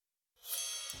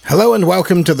Hello and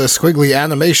welcome to the Squiggly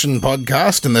Animation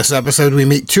Podcast. In this episode, we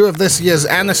meet two of this year's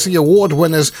Annecy Award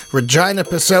winners, Regina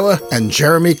Pessoa and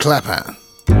Jeremy Clapham.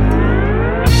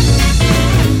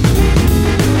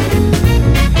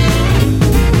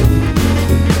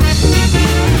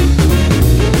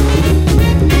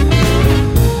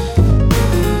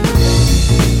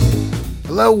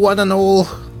 Hello, one and all.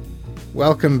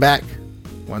 Welcome back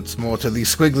once more to the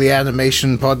Squiggly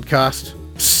Animation Podcast.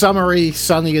 Summery,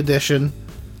 sunny edition.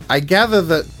 I gather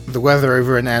that the weather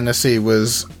over in Annecy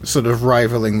was sort of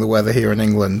rivaling the weather here in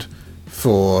England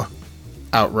for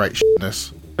outright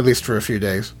shitness, at least for a few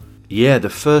days. Yeah, the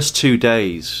first 2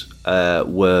 days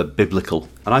were biblical.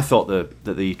 And I thought that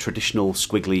the traditional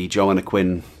squiggly Joanna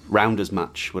Quinn Rounders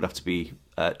match would have to be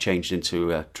changed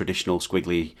into a traditional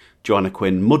squiggly Joanna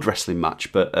Quinn mud wrestling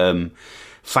match. But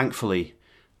thankfully,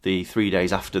 the 3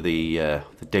 days after the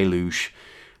deluge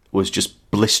was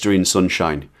just blistering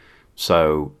sunshine.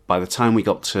 So by the time we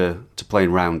got to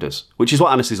playing rounders, which is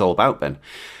what Annecy's all about, Ben,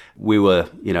 we were,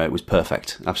 it was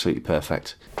perfect, absolutely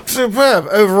perfect. Superb.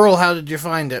 Overall, how did you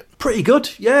find it? Pretty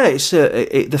good, yeah. It's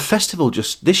the festival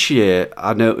just this year.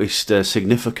 I noticed a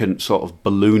significant sort of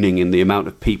ballooning in the amount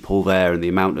of people there and the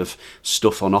amount of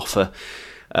stuff on offer.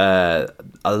 A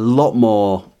lot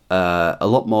more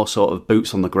sort of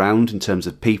boots on the ground in terms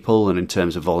of people and in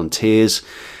terms of volunteers.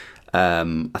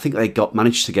 I think they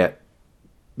managed to get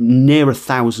near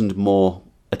 1,000 more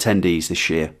attendees this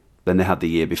year than they had the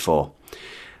year before,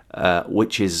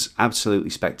 which is absolutely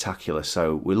spectacular.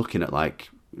 So we're looking at like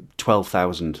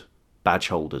 12,000 badge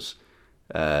holders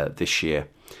this year,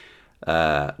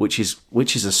 which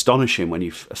is astonishing when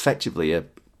you've effectively a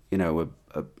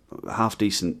half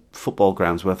decent football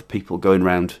grounds worth of people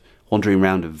wandering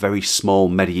around a very small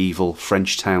medieval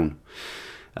French town.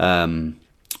 So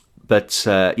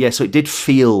it did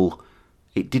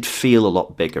feel a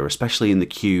lot bigger, especially in the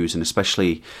queues and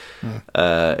especially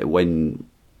when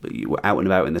you were out and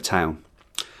about in the town.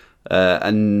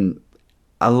 And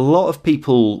a lot of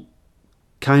people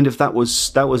that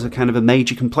was a kind of a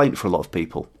major complaint for a lot of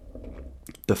people.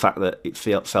 The fact that it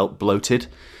felt bloated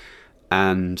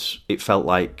and it felt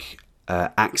like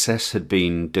access had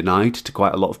been denied to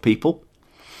quite a lot of people.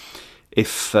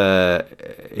 If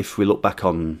we look back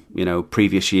on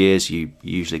previous years, you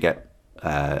usually get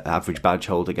average badge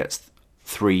holder gets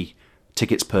 3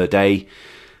 tickets per day,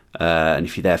 and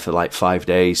if you're there for like 5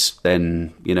 days,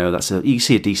 then you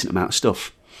see a decent amount of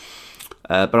stuff.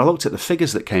 But I looked at the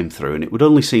figures that came through, and it would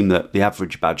only seem that the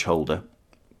average badge holder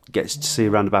gets to see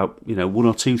around about 1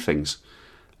 or 2 things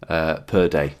per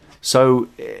day. So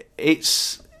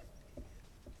it's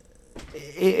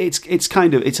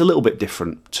a little bit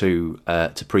different to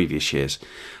previous years.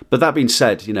 But that being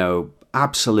said,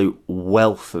 absolute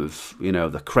wealth of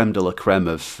the creme de la creme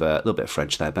of a little bit of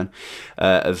French there, Ben,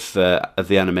 of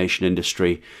the animation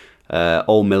industry,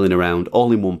 all milling around,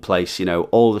 all in one place.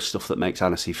 All the stuff that makes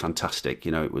Annecy fantastic.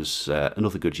 It was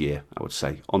another good year, I would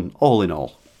say, all in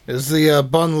all. Is the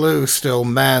Bon Lou still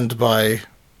manned by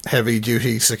heavy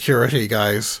duty security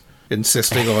guys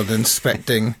insisting on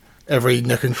inspecting every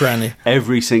nook and cranny?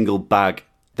 Every single bag.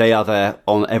 They are there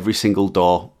on every single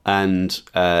door, and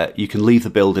you can leave the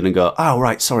building and go, oh,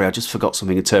 right, sorry, I just forgot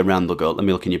something, and turn around and they'll go, let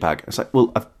me look in your bag. It's like,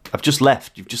 well, I've just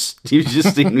left. You've just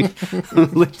seen me.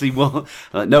 Literally, what?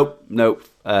 I'm like, nope,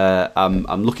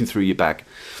 I'm looking through your bag.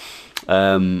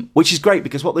 Which is great,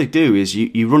 because what they do is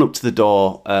you run up to the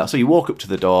door, so you walk up to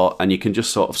the door, and you can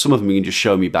just sort of, some of them you can just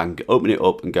show me bag, open it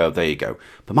up and go, there you go.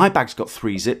 But my bag's got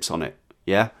 3 zips on it,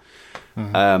 yeah?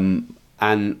 Mm-hmm.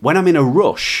 And when I'm in a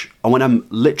rush, and when I'm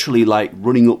literally like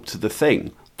running up to the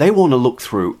thing, they want to look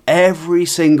through every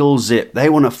single zip. They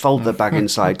want to fold the bag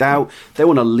inside out. They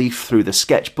want to leaf through the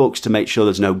sketchbooks to make sure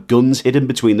there's no guns hidden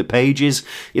between the pages.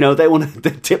 They want to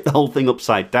tip the whole thing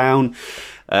upside down.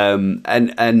 But when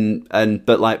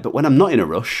I'm not in a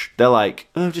rush, they're like,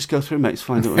 oh, just go through, mate. It's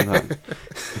fine. Don't worry about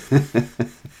it.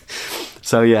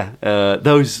 So yeah,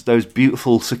 those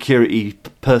beautiful security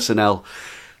personnel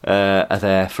are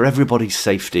there for everybody's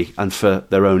safety and for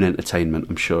their own entertainment,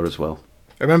 I'm sure, as well.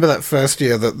 I remember that first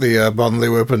year that the Bon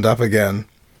Lou opened up again.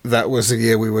 That was the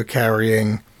year we were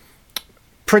carrying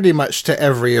pretty much to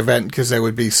every event, because there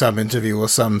would be some interview or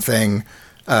something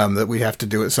that we have to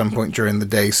do at some point during the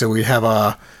day. So we'd have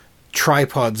our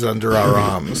tripods under our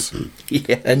arms.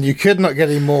 Yeah. And you could not get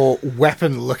a more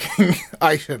weapon-looking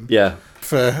item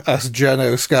for us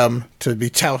journo scum to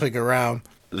be touting around.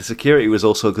 The security was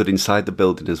also good inside the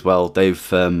building as well. They've,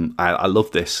 I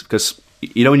love this, because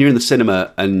when you're in the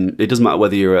cinema, and it doesn't matter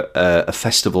whether you're at a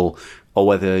festival or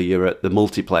whether you're at the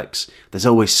multiplex, there's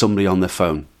always somebody on their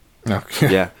phone.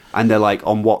 Okay. Yeah, and they're like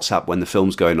on WhatsApp when the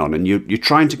film's going on, and you're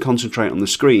trying to concentrate on the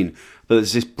screen, but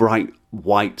there's this bright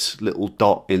white little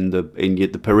dot in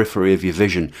the periphery of your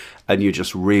vision, and you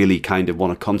just really kind of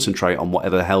want to concentrate on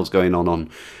whatever the hell's going on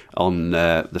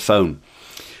the phone.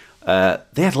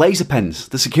 They had laser pens.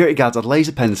 The security guards had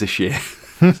laser pens this year.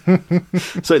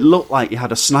 So it looked like you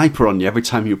had a sniper on you every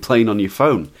time you were playing on your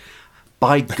phone.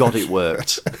 By God, it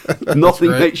worked. Nothing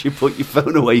makes you put your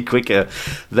phone away quicker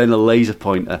than a laser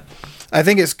pointer. I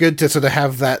think it's good to sort of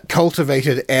have that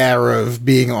cultivated air of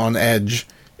being on edge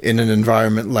in an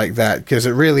environment like that, because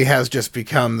it really has just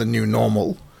become the new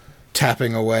normal,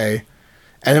 tapping away.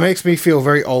 And it makes me feel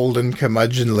very old and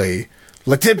curmudgeonly.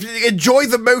 Like, enjoy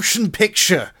the motion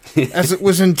picture as it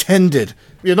was intended.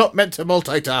 You're not meant to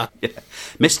multitask. Yeah.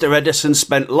 Mr. Edison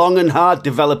spent long and hard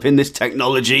developing this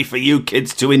technology for you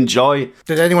kids to enjoy.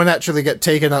 Did anyone actually get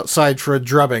taken outside for a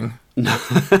drubbing? No,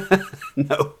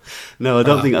 I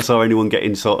don't think I saw anyone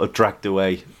getting sort of dragged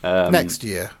away. Next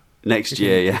year. Next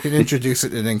year, yeah. You can introduce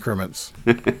it in increments.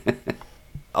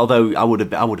 Although I would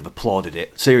have applauded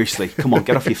it. Seriously, come on,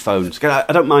 get off your phones. I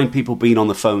don't mind people being on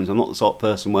the phones. I'm not the sort of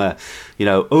person where,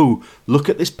 oh, look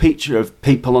at this picture of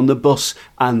people on the bus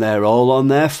and they're all on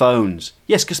their phones.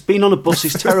 Yes, because being on a bus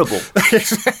is terrible.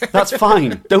 That's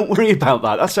fine. Don't worry about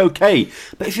that. That's okay.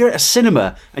 But if you're at a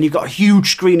cinema and you've got a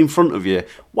huge screen in front of you,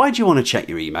 why do you want to check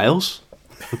your emails?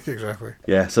 Exactly.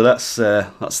 Yeah, so that's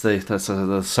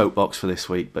the soapbox for this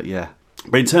week. But yeah,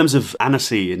 but in terms of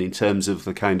Annecy and in terms of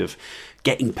the kind of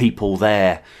getting people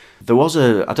there, there was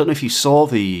I don't know if you saw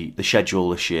the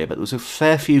schedule this year, but there was a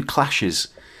fair few clashes.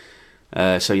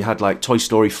 So you had like Toy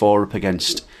Story 4 up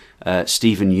against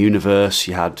Steven Universe,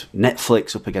 you had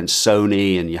Netflix up against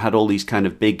Sony, and you had all these kind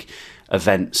of big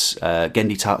events.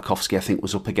 Genndy Tartakovsky, I think,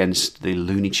 was up against the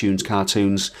Looney Tunes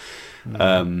cartoons.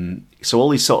 So all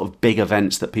these sort of big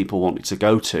events that people wanted to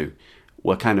go to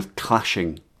were kind of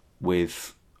clashing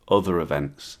with other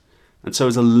events. And so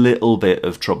there's a little bit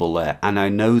of trouble there. And I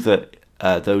know that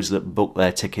those that book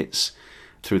their tickets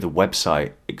through the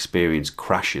website experience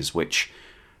crashes, which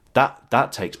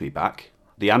that takes me back.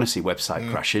 The Annecy website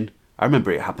crashing. I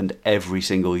remember it happened every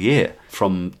single year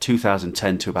from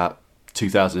 2010 to about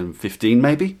 2015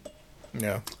 maybe.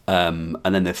 Yeah. And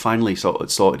then they finally sort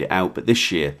of sorted it out. But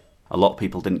this year, a lot of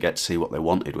people didn't get to see what they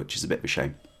wanted, which is a bit of a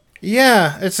shame.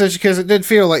 Yeah, it's because it did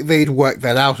feel like they'd worked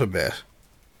that out a bit.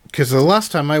 Because the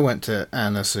last time I went to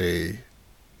Annecy,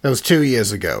 that was 2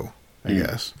 years ago, I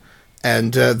guess.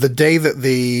 And the day that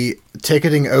the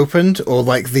ticketing opened, or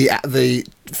like the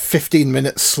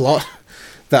 15-minute slot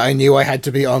that I knew I had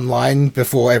to be online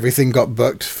before everything got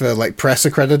booked for like press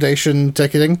accreditation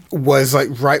ticketing, was like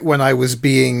right when I was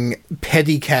being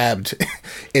pedicabbed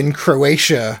in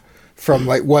Croatia from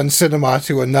like one cinema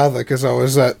to another because I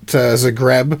was at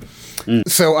Zagreb.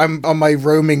 So I'm on my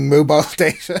roaming mobile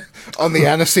data on the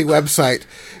Annecy website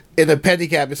in a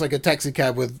pedicab. It's like a taxi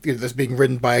cab with that's being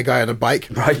ridden by a guy on a bike,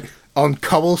 Right. on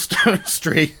cobblestone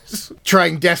streets,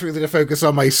 trying desperately to focus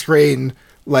on my screen.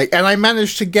 And I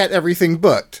managed to get everything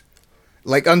booked.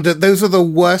 Those are the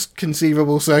worst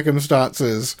conceivable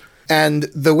circumstances, and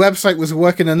the website was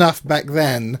working enough back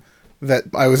then that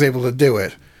I was able to do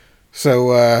it.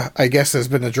 So I guess there's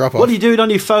been a drop off. What are you doing on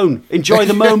your phone? Enjoy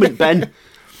the moment, Ben.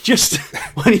 Just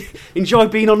enjoy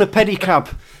being on a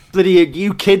pedicab. Bloody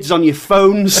you kids on your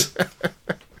phones.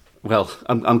 Well,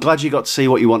 I'm glad you got to see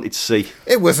what you wanted to see.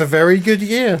 It was a very good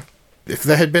year. If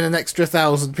there had been an extra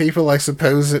 1,000 people, I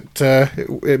suppose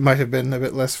it might have been a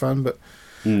bit less fun. But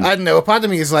I don't know. A part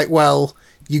of me is like, well,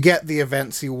 you get the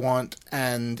events you want,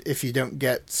 and if you don't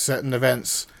get certain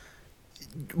events,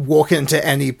 walk into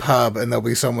any pub and there'll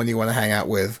be someone you want to hang out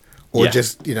with, or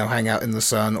just hang out in the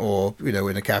sun, or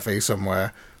in a cafe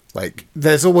somewhere.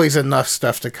 There's always enough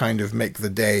stuff to kind of make the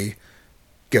day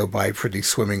go by pretty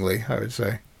swimmingly, I would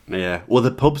say. Yeah, well,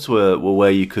 the pubs were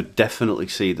where you could definitely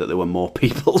see that there were more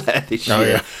people there this year.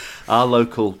 Yeah. Our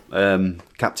local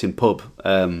Captain Pub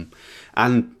and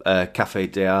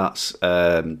Café des Arts,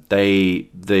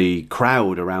 the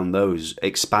crowd around those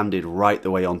expanded right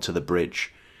the way onto the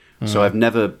bridge. So I've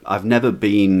never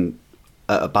been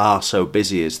at a bar so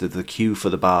busy as the queue for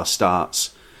the bar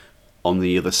starts on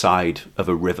the other side of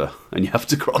a river, and you have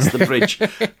to cross the bridge,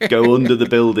 go under the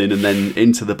building, and then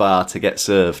into the bar to get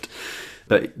served.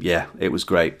 But yeah, it was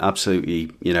great.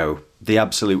 Absolutely, the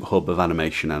absolute hub of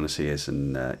animation Annecy is,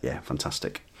 and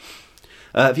fantastic.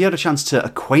 Have you had a chance to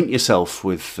acquaint yourself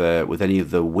with any of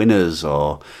the winners,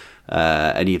 or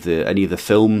any of the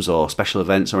films or special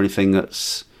events or anything that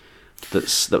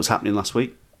was happening last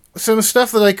week? Some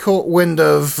stuff that I caught wind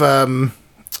of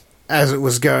as it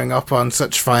was going up on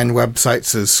such fine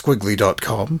websites as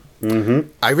squiggly.com.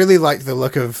 I really liked the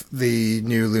look of the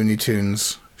new Looney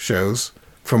Tunes shows,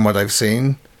 from what I've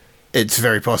seen. It's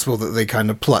very possible that they kind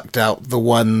of plucked out the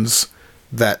ones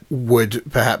that would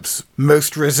perhaps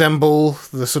most resemble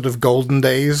the sort of golden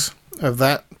days of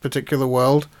that particular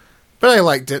world. But I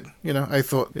liked it. I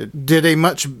thought it did a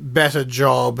much better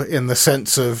job in the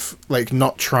sense of, like,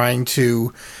 not trying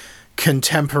to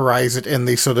contemporize it in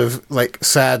the sort of, like,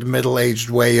 sad middle-aged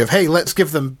way of, hey, let's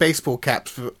give them baseball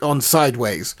caps on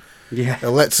Sideways. Yeah.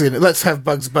 Let's have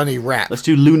Bugs Bunny rap. Let's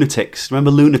do Lunatics. Remember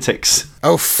Lunatics?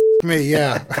 Oh, me,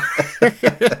 yeah.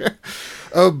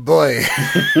 Oh, boy.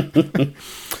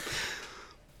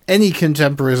 Any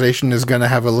contemporization is going to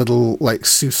have a little, like,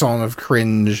 soupçon of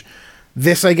cringe.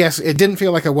 This, I guess, it didn't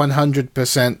feel like a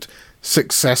 100%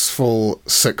 successful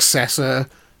successor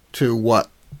to what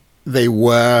they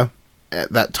were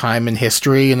at that time in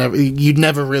history, and you'd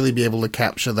never really be able to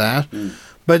capture that.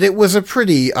 But it was a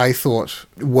pretty, I thought,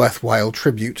 worthwhile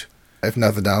tribute, if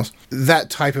nothing else. That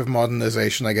type of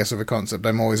modernization, I guess, of a concept,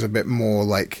 I'm always a bit more,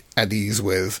 like, at ease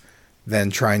with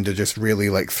than trying to just really,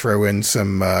 like, throw in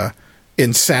some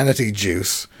insanity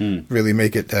juice, really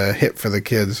make it hit for the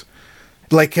kids.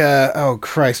 Like, oh,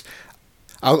 Christ.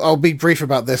 I'll be brief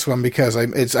about this one because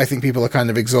I think people are kind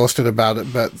of exhausted about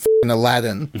it, but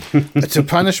Aladdin. To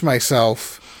punish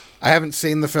myself, I haven't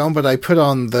seen the film, but I put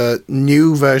on the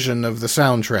new version of the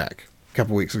soundtrack a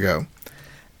couple weeks ago.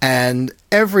 And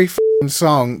every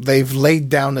song, they've laid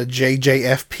down a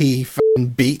JJFP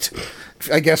beat,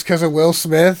 I guess because of Will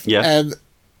Smith. Yeah. And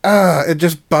it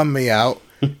just bummed me out.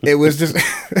 It was just...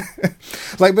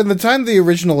 like, by the time the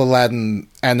original Aladdin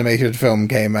animated film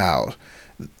came out,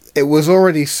 it was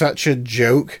already such a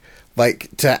joke, like,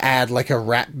 to add, like, a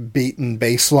rap beat and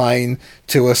bass line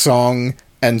to a song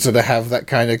and sort of have that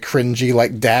kind of cringy,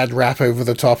 like, dad rap over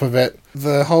the top of it.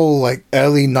 The whole, like,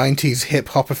 early 90s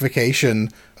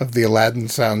hip-hopification of the Aladdin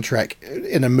soundtrack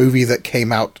in a movie that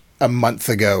came out a month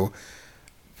ago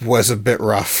was a bit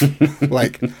rough.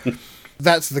 Like...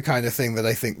 That's the kind of thing that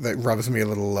I think that rubs me a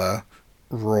little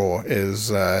raw, is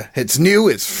it's new,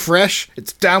 it's fresh,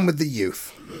 it's down with the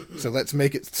youth. So let's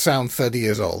make it sound 30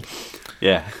 years old.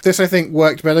 Yeah. This, I think,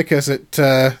 worked better because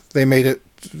they made it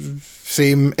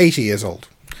seem 80 years old.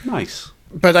 Nice.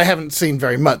 But I haven't seen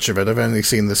very much of it. I've only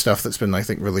seen the stuff that's been, I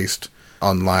think, released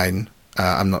online.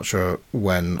 I'm not sure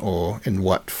when or in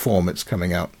what form it's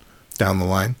coming out down the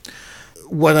line.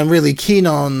 What I'm really keen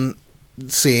on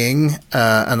seeing,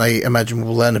 and I imagine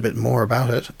we'll learn a bit more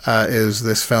about it, is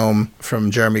this film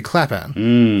from Jeremy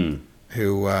Clapham,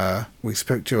 who we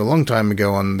spoke to a long time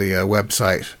ago on the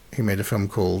website. He made a film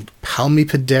called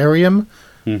Palmipedarium,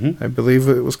 I believe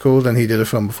it was called, and he did a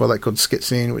film before that called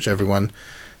Skitscene, which everyone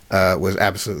was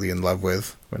absolutely in love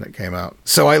with when it came out.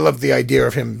 So I love the idea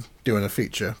of him doing a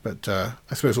feature, but I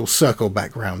suppose we'll circle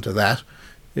back round to that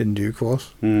in due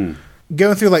course.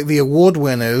 Going through, like, the award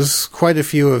winners, quite a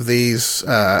few of these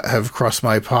have crossed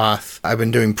my path. I've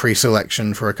been doing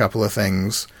pre-selection for a couple of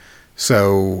things.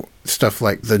 So, stuff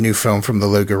like the new film from the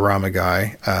Logorama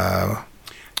guy.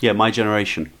 Yeah, My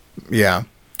Generation. Yeah.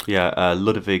 Yeah,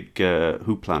 Ludovic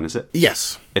Hooplan, is it?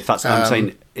 Yes. If that's what I'm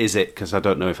saying, is it? Because I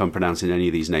don't know if I'm pronouncing any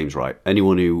of these names right.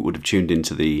 Anyone who would have tuned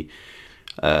into the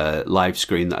live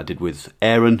screen that I did with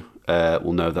Aaron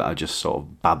will know that I just sort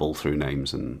of babble through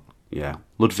names and... Yeah,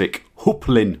 Ludwig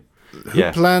Hooplin.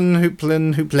 Hooplin.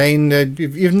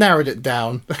 You've narrowed it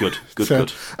down. Good. So,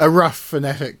 a rough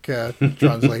phonetic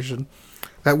translation.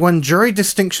 That won jury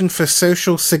distinction for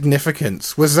social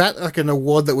significance. Was that like an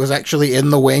award that was actually in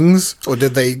the wings, or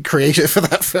did they create it for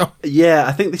that film? Yeah,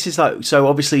 I think this is like, so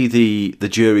obviously the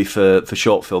jury for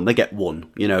short film, they get one.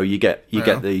 You know, you get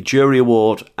the jury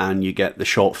award and you get the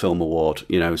short film award.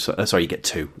 You know, sorry, you get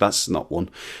two. That's not one.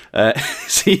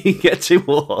 So you get two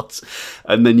awards,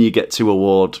 and then you get to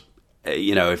award.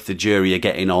 You know, if the jury are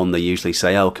getting on, they usually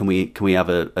say, "Oh, can we have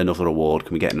another award?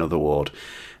 Can we get another award?"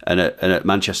 And at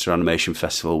Manchester Animation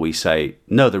Festival, we say,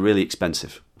 no, they're really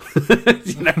expensive.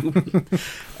 You know?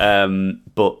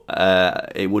 But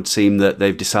it would seem that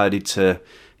they've decided to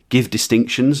give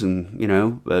distinctions and, you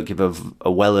know, give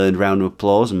a well-earned round of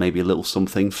applause and maybe a little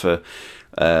something for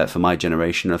My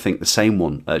Generation. I think the same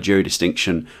one, jury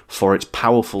distinction for its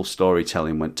powerful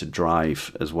storytelling, went to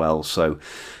Drive as well. So,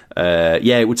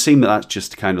 yeah, it would seem that that's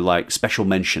just kind of like special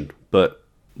mention, but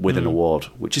with an award,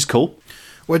 which is cool.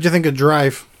 What do you think of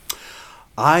Drive?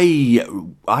 I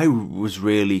was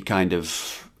really kind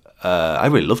of I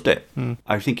really loved it.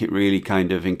 I think it really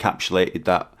kind of encapsulated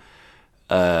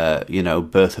that you know,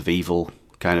 birth of evil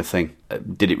kind of thing.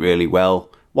 Did it really well.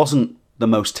 Wasn't the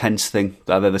most tense thing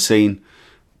that I've ever seen,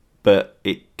 but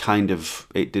it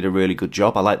did a really good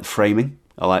job. I like the framing.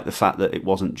 I like the fact that it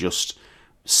wasn't just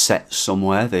set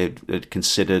somewhere. They'd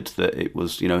considered that it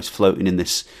was, it's floating in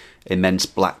this immense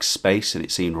black space, and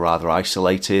it seemed rather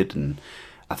isolated, and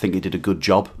I think it did a good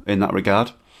job in that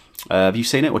regard. Have you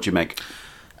seen it? What do you make?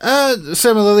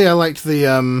 Similarly, I liked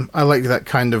that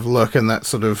kind of look and that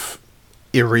sort of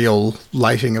aerial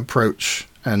lighting approach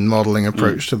and modeling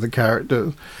approach to the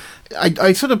character.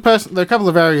 I sort of there are a couple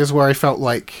of areas where I felt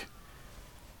like,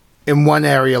 in one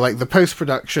area, like the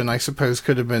post-production, I suppose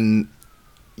could have been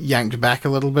yanked back a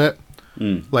little bit.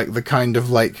 Like the kind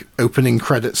of like opening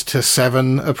credits to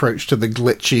Seven approach to the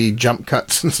glitchy jump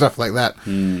cuts and stuff like that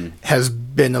has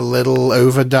been a little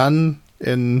overdone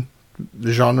in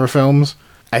genre films.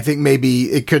 I think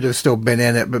maybe it could have still been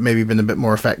in it, but maybe been a bit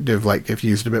more effective, like if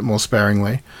used a bit more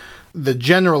sparingly. The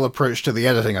general approach to the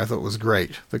editing I thought was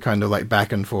great. The kind of like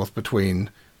back and forth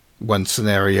between one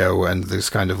scenario and this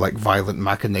kind of like violent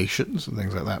machinations and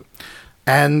things like that.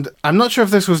 And I'm not sure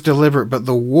if this was deliberate, but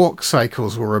the walk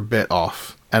cycles were a bit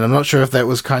off. And I'm not sure if that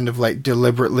was kind of like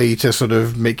deliberately to sort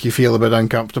of make you feel a bit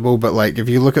uncomfortable, but like if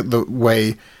you look at the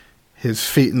way his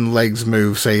feet and legs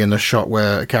move, say in a shot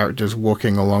where a character's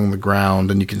walking along the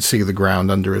ground and you can see the ground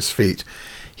under his feet,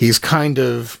 he's kind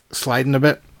of sliding a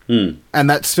bit. And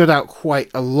that stood out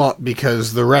quite a lot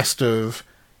because the rest of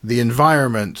the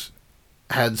environment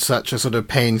had such a sort of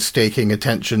painstaking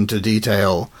attention to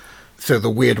detail. So the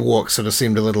weird walk sort of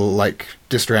seemed a little, like,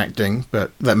 distracting,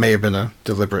 but that may have been a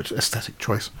deliberate aesthetic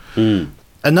choice.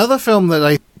 Another film that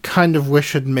I kind of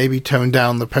wish had maybe toned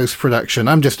down the post-production.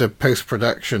 I'm just a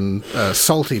post-production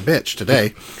salty bitch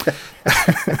today.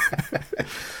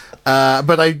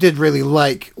 But I did really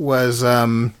like was,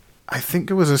 I think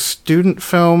it was a student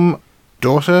film,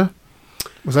 Daughter.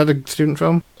 Was that a student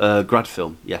film? Grad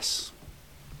film, yes.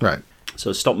 Right.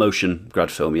 So stop motion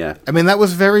grad film, yeah. I mean, that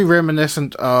was very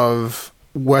reminiscent of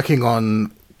working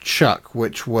on Chuck,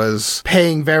 which was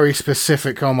paying very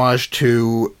specific homage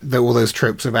to all those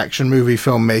tropes of action movie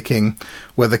filmmaking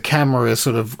where the camera is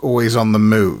sort of always on the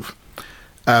move.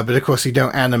 But of course, you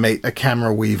don't animate a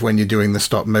camera weave when you're doing the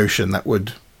stop motion. That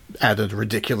would add a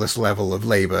ridiculous level of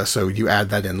labor, so you add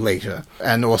that in later.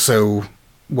 And also,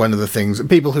 one of the things,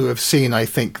 people who have seen, I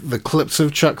think, the clips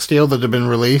of Chuck Steele that have been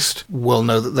released will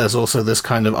know that there's also this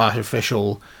kind of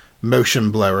artificial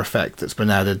motion blur effect that's been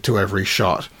added to every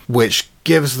shot, which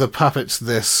gives the puppets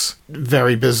this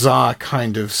very bizarre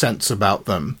kind of sense about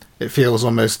them. It feels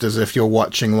almost as if you're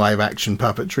watching live-action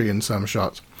puppetry in some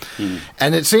shots.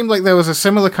 And it seemed like there was a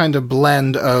similar kind of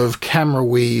blend of camera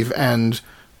weave and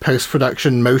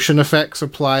post-production motion effects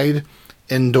applied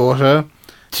in Daughter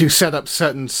to set up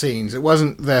certain scenes. It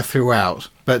wasn't there throughout,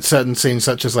 but certain scenes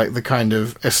such as like the kind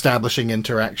of establishing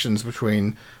interactions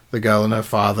between the girl and her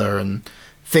father and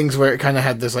things where it kind of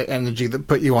had this like energy that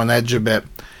put you on edge a bit.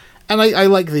 And I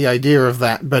like the idea of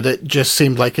that, but it just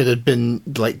seemed like it had been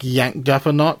like yanked up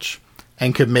a notch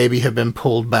and could maybe have been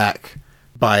pulled back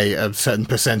by a certain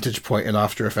percentage point in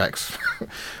After Effects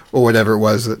or whatever it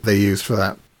was that they used for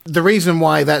that. The reason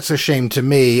why that's a shame to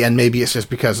me, and maybe it's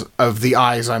just because of the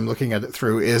eyes I'm looking at it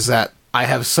through, is that I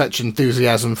have such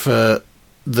enthusiasm for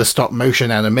the stop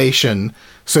motion animation,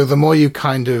 so the more you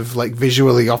kind of like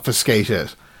visually obfuscate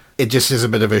it, it just is a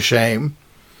bit of a shame.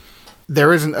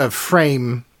 There isn't a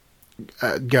frame,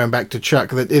 going back to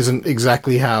Chuck, that isn't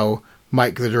exactly how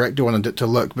Mike, the director, wanted it to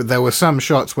look, but there were some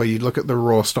shots where you look at the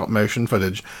raw stop motion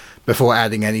footage before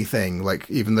adding anything, like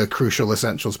even the crucial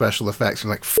essential special effects,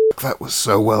 and like, fuck, that was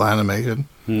so well animated.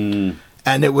 And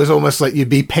it was almost like you'd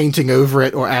be painting over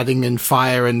it or adding in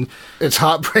fire, and it's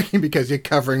heartbreaking because you're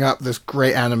covering up this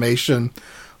great animation.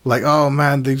 Like, oh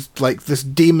man, this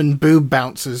demon boob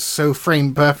bounce is so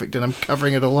frame perfect, and I'm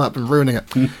covering it all up and ruining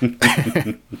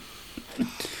it.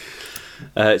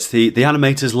 It's the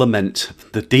animator's lament.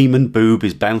 The demon boob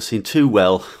is bouncing too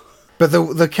well. But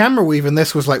the camera weave in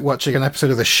this was like watching an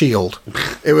episode of The Shield.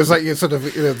 It was like sort of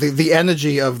the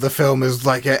energy of the film is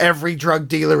like every drug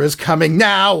dealer is coming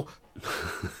now,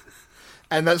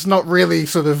 and that's not really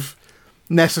sort of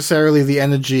necessarily the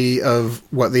energy of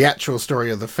what the actual story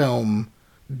of the film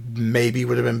maybe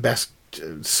would have been best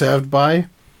served by.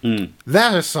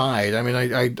 That aside, I mean,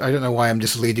 I don't know why I'm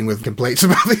just leading with complaints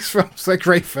about these films. They're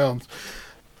great films.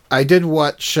 I did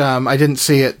watch, I didn't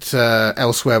see it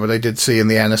elsewhere, but I did see in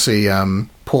the Annecy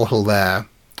portal there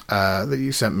that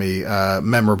you sent me,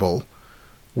 Memorable,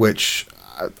 which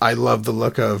I love the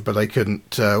look of, but I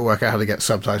couldn't work out how to get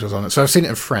subtitles on it. So I've seen it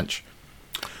in French.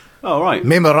 Oh, right.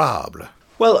 Mémorable.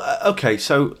 Well, okay,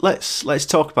 so let's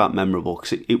talk about Memorable,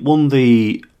 because it won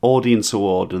the Audience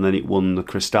Award and then it won the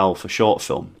Cristal for short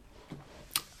film.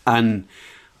 And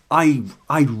I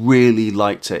really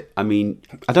liked it. I mean,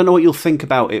 I don't know what you'll think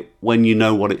about it when you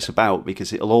know what it's about,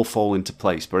 because it'll all fall into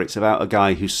place. But it's about a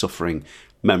guy who's suffering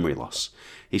memory loss.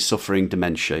 He's suffering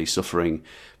dementia. He's suffering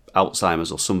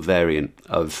Alzheimer's or some variant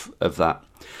of that.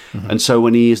 Mm-hmm. And so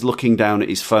when he is looking down at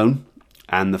his phone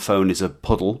and the phone is a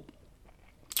puddle,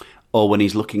 or when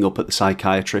he's looking up at the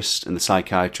psychiatrist and the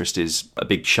psychiatrist is a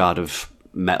big shard of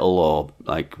metal or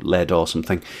like lead or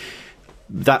something,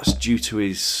 that's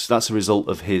a result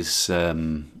of his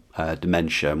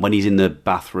dementia. And when he's in the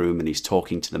bathroom and he's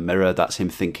talking to the mirror, that's him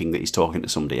thinking that he's talking to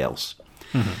somebody else.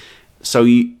 Mm-hmm. So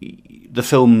the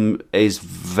film is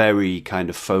very kind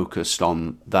of focused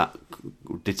on that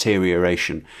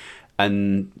deterioration,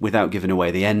 and without giving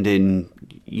away the ending,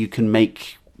 you can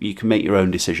make your own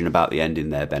decision about the ending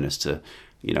there, Ben, as to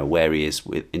where he is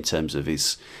in terms of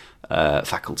his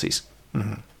faculties.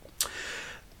 Mm-hmm.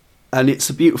 And it's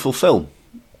a beautiful film.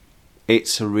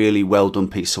 It's a really well done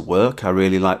piece of work. I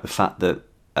really like the fact that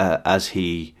as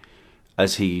he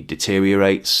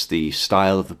deteriorates, the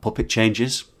style of the puppet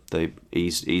changes.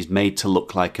 He's made to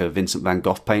look like a Vincent van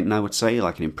Gogh painting, I would say,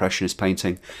 like an impressionist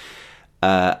painting.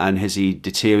 And as he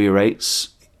deteriorates,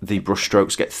 the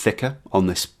brushstrokes get thicker on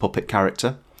this puppet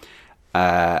character,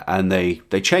 and they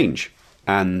change.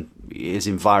 And his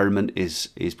environment is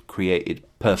created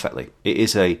perfectly.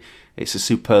 It's a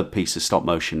superb piece of stop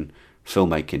motion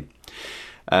filmmaking.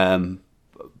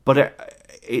 But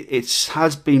it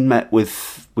has been met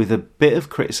with a bit of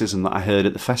criticism that I heard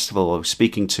at the festival. I was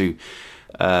speaking to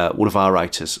one of our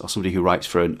writers, or somebody who writes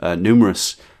for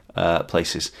numerous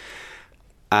places,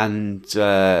 and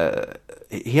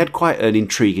he had quite an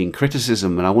intriguing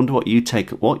criticism. And I wonder what your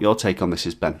take on this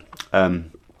is, Ben.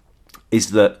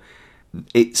 Is that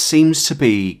it seems to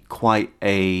be quite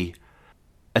a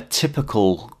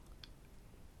typical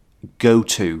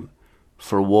go-to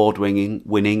for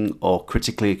award-winning or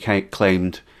critically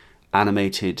acclaimed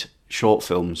animated short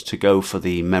films to go for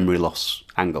the memory loss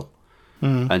angle,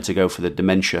 and to go for the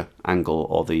dementia angle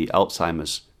or the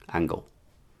Alzheimer's angle.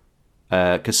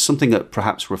 Because something that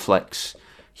perhaps reflects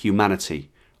humanity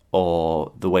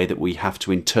or the way that we have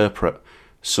to interpret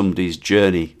somebody's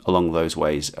journey along those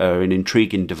ways are an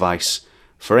intriguing device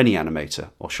for any animator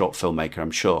or short filmmaker,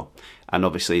 I'm sure. And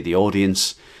obviously the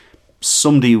audience,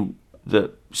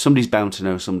 somebody's bound to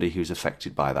know somebody who's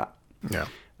affected by that,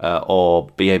 or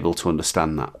be able to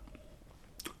understand that.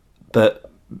 But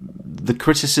the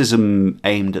criticism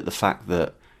aimed at the fact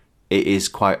that it is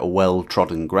quite a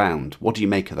well-trodden ground. What do you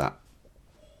make of that?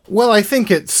 Well, I think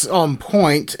it's on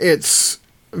point. It's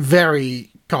very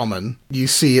common. You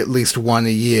see at least one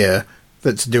a year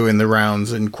that's doing the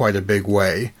rounds in quite a big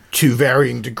way, to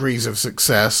varying degrees of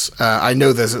success. I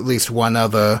know there's at least one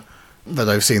other that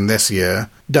I've seen this year,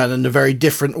 done in a very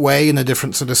different way, in a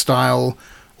different sort of style,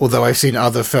 although I've seen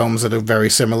other films that are very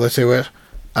similar to it.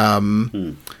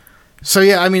 So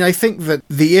yeah, I mean, I think that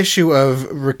the issue of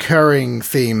recurring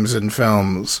themes in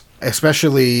films,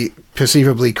 especially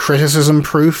perceivably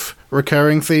criticism-proof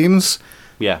recurring themes,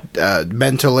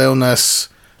 mental illness,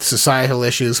 societal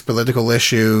issues, political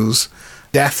issues,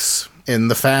 deaths in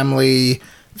the family,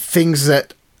 things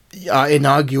that are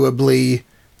inarguably,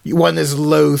 one is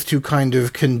loath to kind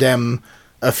of condemn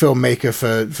a filmmaker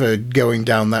for going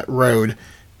down that road,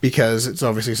 because it's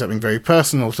obviously something very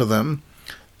personal to them.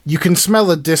 You can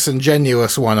smell a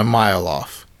disingenuous one a mile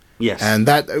off. Yes. And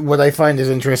that, what I find is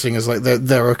interesting is like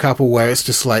there are a couple where it's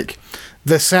just like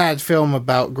the sad film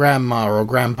about grandma or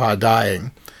grandpa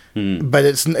dying. But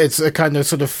it's a kind of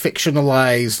sort of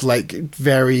fictionalized, like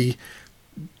very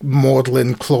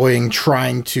maudlin, cloying,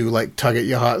 trying to like tug at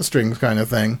your heartstrings kind of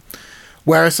thing.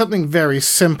 Whereas something very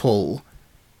simple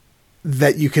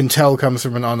that you can tell comes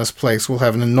from an honest place will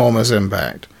have an enormous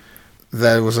impact.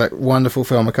 There was that wonderful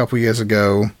film a couple years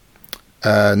ago,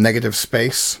 Negative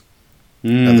Space.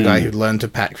 The guy who'd learned to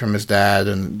pack from his dad,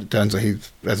 and it turns out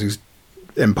as he's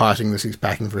imparting this, he's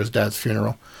packing for his dad's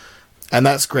funeral. And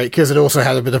that's great, because it also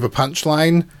had a bit of a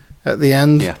punchline at the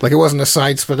end. Yeah. Like, it wasn't a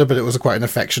side splitter, but it was quite an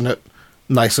affectionate,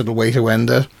 nice little way to end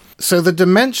it. So the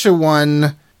dementia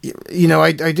one,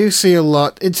 I do see a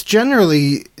lot. It's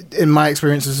generally, in my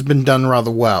experience, has been done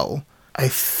rather well. I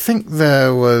think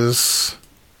there was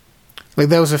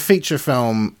a feature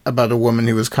film about a woman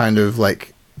who was kind of,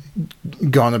 like,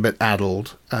 gone a bit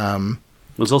addled.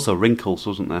 There's also Wrinkles,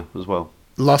 wasn't there, as well?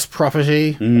 Lost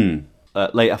Property.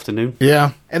 Late Afternoon.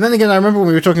 Yeah. And then again, I remember when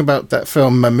we were talking about that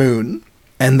film Mamoon,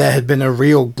 and there had been a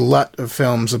real glut of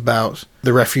films about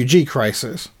the refugee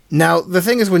crisis. Now, the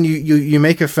thing is, when you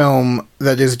make a film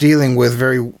that is dealing with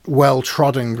very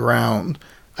well-trodden ground,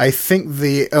 I think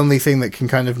the only thing that can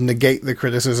kind of negate the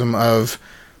criticism of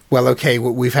well, okay,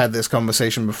 we've had this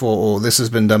conversation before, or this has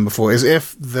been done before, is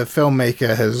if the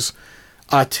filmmaker has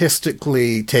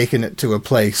artistically taken it to a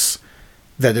place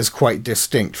that is quite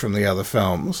distinct from the other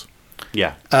films.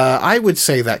 Yeah. I would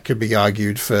say that could be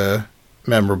argued for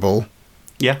memorable.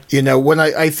 Yeah. You know, when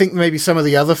I think maybe some of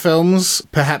the other films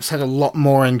perhaps had a lot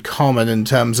more in common in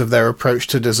terms of their approach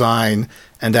to design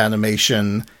and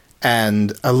animation,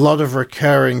 and a lot of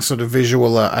recurring sort of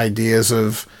visual ideas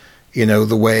of, you know,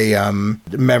 the way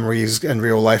memories and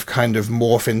real life kind of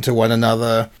morph into one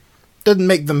another. Doesn't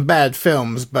make them bad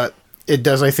films, but it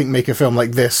does, I think, make a film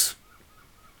like this,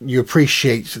 you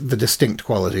appreciate the distinct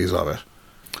qualities of it.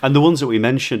 And the ones that we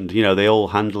mentioned, you know, they all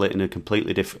handle it in a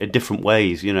completely different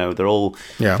ways. You know, they're all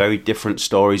very different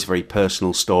stories, very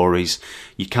personal stories.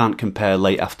 You can't compare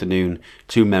Late Afternoon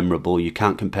to Memorable. You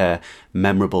can't compare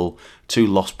Memorable to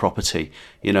Lost Property.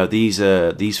 You know, these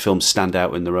films stand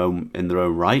out in their own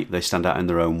right. They stand out in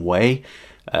their own way,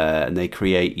 and they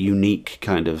create unique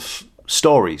kind of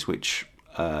stories, which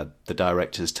the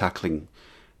director's tackling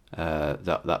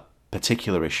that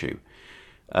particular issue.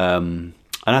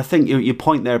 And I think your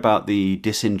point there about the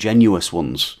disingenuous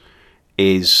ones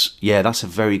is, that's a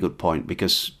very good point,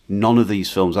 because none of these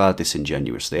films are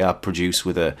disingenuous. They are produced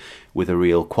with a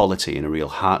real quality and a real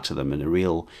heart to them, and the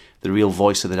real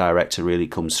voice of the director really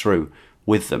comes through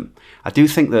with them. I do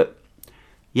think that,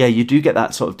 you do get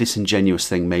that sort of disingenuous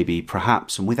thing, maybe,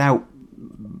 perhaps, and without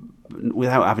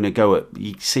having a go at,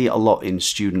 you see it a lot in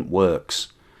student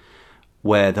works,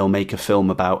 where they'll make a film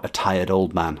about a tired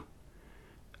old man.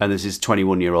 And there's this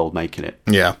 21-year-old making it.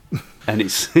 Yeah. And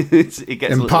it gets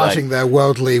imparting their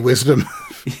worldly wisdom.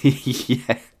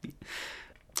 Yeah.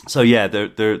 So,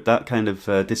 that kind of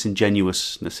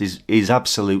disingenuousness is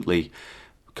absolutely,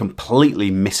 completely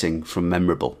missing from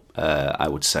Memorable, I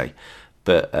would say.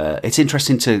 But it's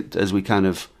interesting as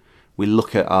we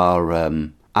look at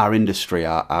our industry,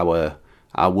 our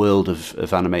world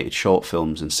of animated short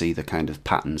films, and see the kind of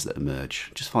patterns that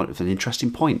emerge. Just thought it was an interesting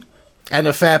point. And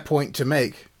a fair point to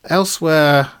make.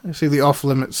 Elsewhere, I see the Off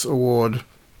Limits Award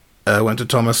went to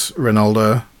Thomas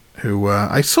Rinaldo, who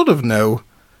I sort of know,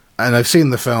 and I've seen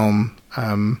the film.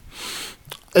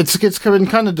 It's been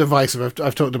kind of divisive.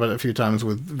 I've talked about it a few times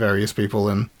with various people,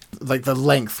 and like the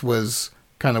length was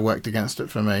kind of worked against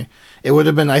it for me. It would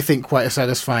have been, I think, quite a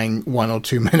satisfying 1 or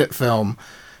 2 minute film,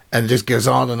 and it just goes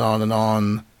on and on and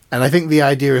on. And I think the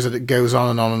idea is that it goes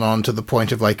on and on and on to the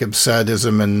point of like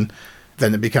absurdism, and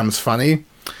then it becomes funny,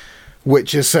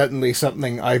 which is certainly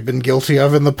something I've been guilty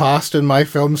of in the past in my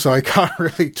films, so I can't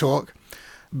really talk.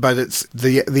 But it's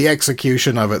the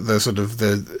execution of it, the sort of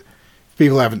the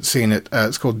people haven't seen it.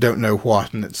 It's called Don't Know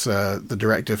What, and it's the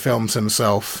director films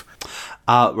himself.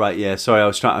 Right, yeah. Sorry, I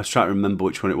was trying to remember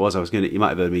which one it was. You might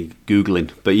have heard me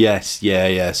googling, but yes,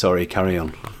 yeah. Sorry, carry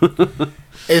on.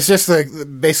 It's just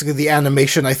basically the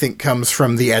animation, I think, comes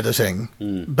from the editing.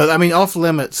 But I mean, Off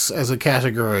Limits as a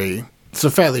category, it's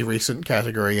a fairly recent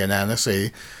category in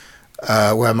Annecy,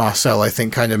 where Marcel, I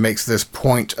think, kind of makes this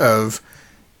point of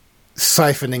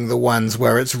siphoning the ones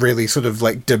where it's really sort of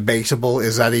like debatable,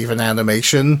 is that even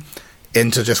animation,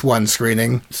 into just one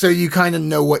screening. So you kind of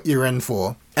know what you're in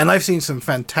for. And I've seen some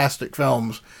fantastic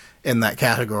films in that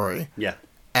category. Yeah.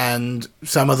 And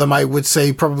some of them I would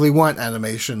say probably weren't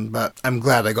animation, but I'm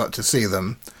glad I got to see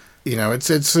them. You know, it's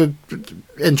an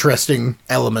interesting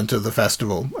element of the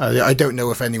festival. I don't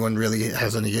know if anyone really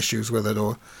has any issues with it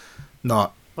or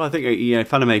not. Well, I think,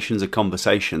 if animation's a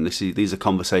conversation, these are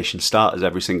conversation starters,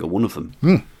 every single one of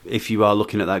them. If you are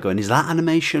looking at that going, is that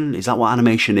animation? Is that what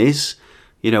animation is?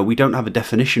 You know, we don't have a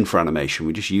definition for animation.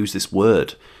 We just use this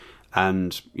word.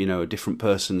 And, a different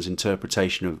person's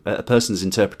interpretation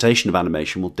of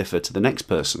animation will differ to the next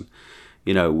person.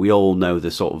 We all know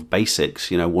the sort of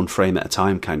basics, one frame at a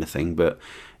time kind of thing. But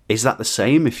is that the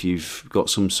same if you've got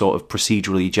some sort of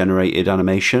procedurally generated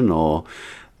animation, or,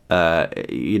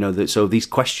 so these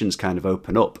questions kind of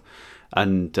open up.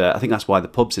 And I think that's why the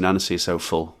pubs in Annecy are so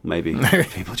full. Maybe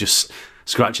people just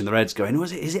scratching their heads going,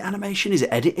 is it animation? Is it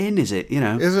editing? Is it,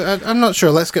 Is it? I'm not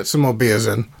sure. Let's get some more beers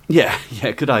in. Yeah,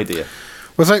 good idea.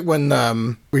 Well, it's like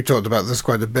when, we talked about this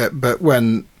quite a bit, but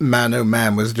when Man O'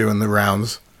 Man was doing the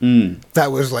rounds,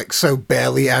 that was like so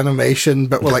barely animation,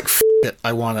 but we're like, it,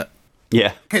 I want it.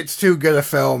 Yeah. It's too good a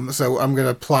film, so I'm going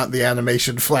to plant the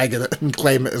animation flag in it and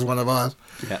claim it as one of ours.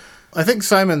 Yeah. I think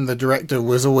Simon, the director,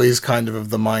 was always kind of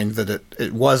the mind that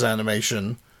it was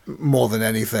animation more than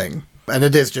anything. And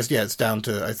it is just, it's down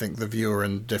to, I think, the viewer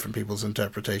and different people's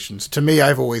interpretations. To me,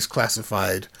 I've always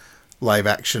classified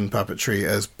live-action puppetry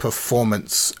as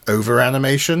performance over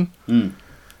animation.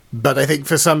 But I think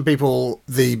for some people,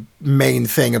 the main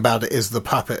thing about it is the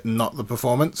puppet and not the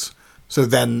performance. So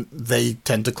then they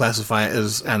tend to classify it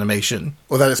as animation.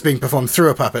 Or that it's being performed through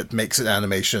a puppet makes it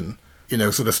animation.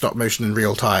 Sort of stop motion in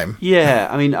real time. Yeah,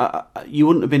 I mean, you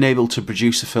wouldn't have been able to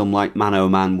produce a film like Man O'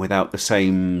 Man without the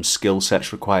same skill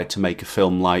sets required to make a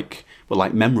film like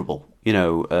Memorable.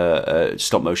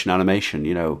 Stop motion animation.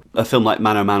 A film like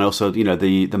Man O' Man also,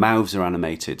 the mouths are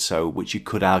animated, so which you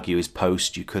could argue is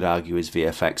post, you could argue is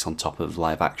VFX on top of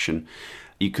live action.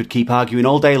 You could keep arguing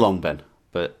all day long, Ben.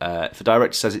 But if a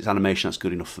director says it's animation, that's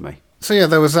good enough for me. So yeah,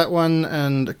 there was that one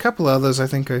and a couple others I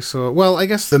think I saw. Well, I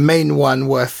guess the main one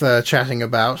worth chatting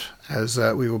about, as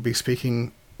we will be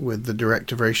speaking with the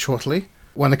director very shortly,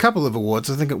 won a couple of awards.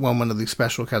 I think it won one of the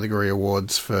special category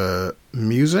awards for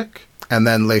music, and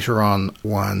then later on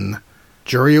won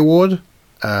Jury Award,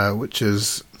 which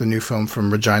is the new film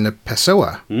from Regina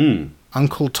Pessoa.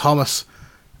 Uncle Thomas,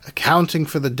 Accounting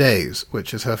for the Days,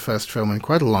 which is her first film in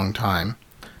quite a long time.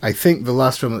 I think the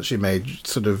last film that she made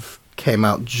sort of came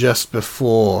out just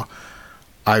before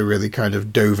I really kind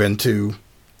of dove into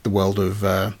the world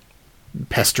of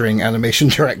pestering animation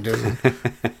directors and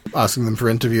asking them for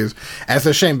interviews. And it's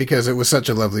a shame because it was such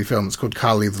a lovely film. It's called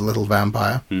Carly the Little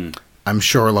Vampire. I'm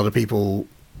sure a lot of people,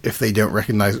 if they don't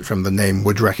recognize it from the name,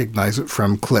 would recognize it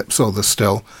from clips or the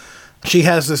still. She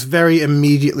has this very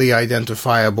immediately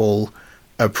identifiable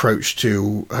approach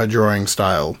to her drawing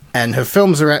style, and her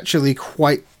films are actually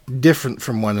quite different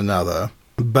from one another,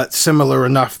 but similar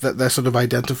enough that they're sort of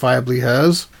identifiably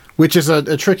hers, which is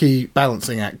a tricky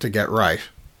balancing act to get right,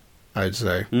 I'd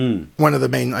say. One of the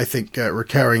main, I think,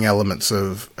 recurring elements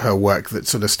of her work that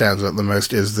sort of stands out the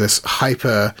most is this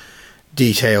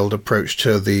hyper-detailed approach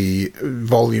to the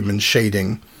volume and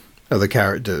shading of the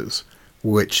characters,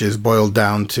 which is boiled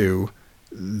down to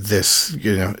this,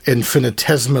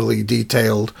 infinitesimally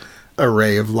detailed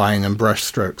array of line and brush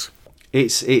strokes.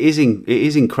 It is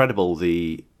incredible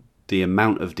the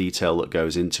amount of detail that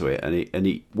goes into it,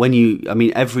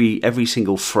 every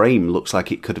single frame looks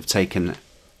like it could have taken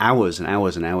hours and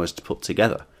hours and hours to put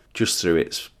together just through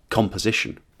its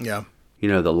composition. Yeah,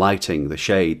 the lighting, the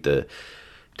shade,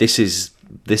 this is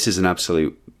an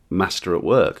absolute master at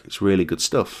work. It's really good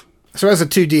stuff. So as a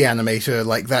 2D animator,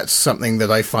 that's something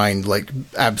that I find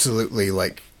absolutely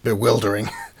bewildering.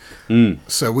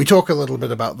 So we talk a little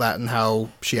bit about that and how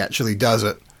she actually does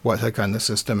it, what her kind of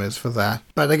system is for that.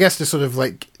 But I guess to sort of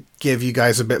give you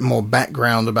guys a bit more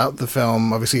background about the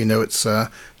film, obviously it's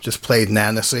just played in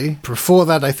Annecy. Before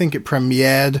that, I think it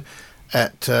premiered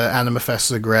at Anima Fest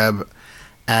Zagreb,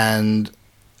 and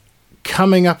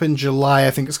coming up in July,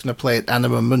 I think it's going to play at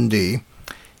Anima Mundi,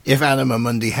 if Anima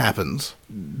Mundi happens.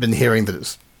 Been hearing that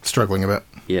it's struggling a bit.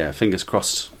 Yeah, fingers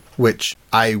crossed. Which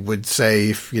I would say,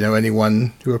 if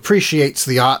anyone who appreciates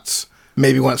the arts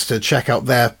maybe wants to check out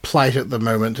their plight at the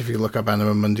moment, if you look up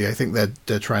Anima Mundi, I think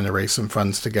they're trying to raise some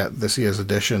funds to get this year's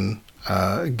edition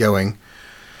going.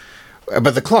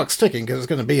 But the clock's ticking because it's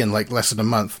going to be in less than a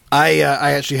month. I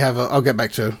actually have I'll get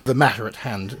back to the matter at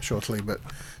hand shortly, but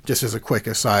just as a quick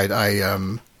aside, I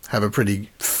have a pretty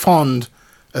fond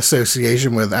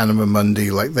association with Anima Mundi.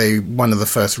 They one of the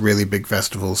first really big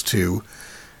festivals to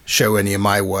show any of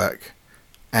my work,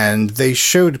 and they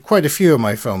showed quite a few of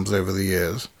my films over the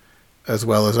years, as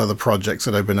well as other projects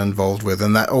that I've been involved with,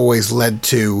 and that always led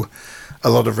to a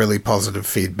lot of really positive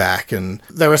feedback. And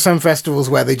there are some festivals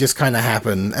where they just kind of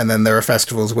happen, and then there are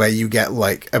festivals where you get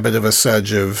a bit of a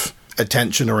surge of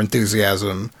attention or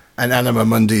enthusiasm, and Anima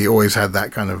Mundi always had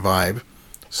that kind of vibe.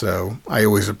 So I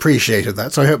always appreciated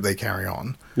that, so I hope they carry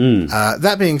on.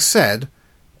 That being said,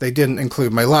 they didn't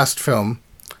include my last film,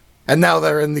 and now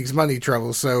they're in these money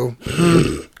troubles, so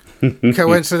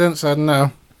coincidence? I don't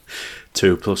know.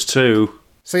 2 + 2.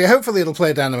 So yeah, hopefully it'll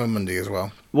play at Anima Mundi as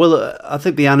well. Well, I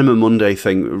think the Anima Mundi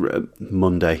thing...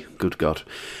 Monday, good God.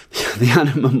 The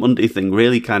Anima Mundi thing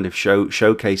really kind of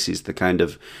showcases the kind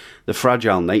of... the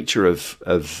fragile nature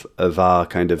of our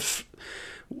kind of...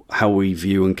 how we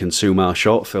view and consume our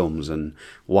short films, and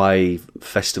why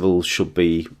festivals should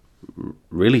be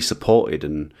really supported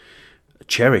and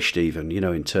cherished, even,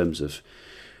 in terms of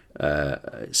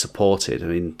supported. I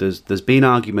mean, there's been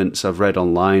arguments I've read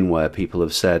online where people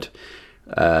have said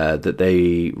that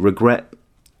they regret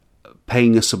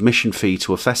paying a submission fee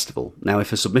to a festival. Now,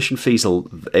 if a submission fee is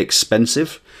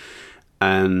expensive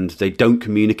and they don't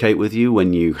communicate with you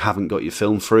when you haven't got your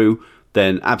film through,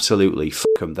 then absolutely,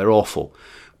 fuck them, they're awful.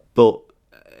 But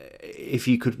if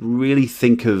you could really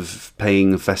think of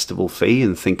paying a festival fee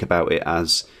and think about it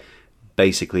as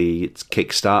basically it's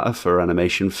Kickstarter for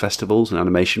animation festivals and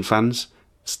animation fans,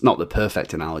 it's not the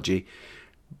perfect analogy,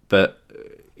 but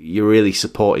you're really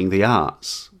supporting the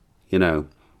arts,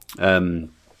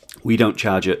 We don't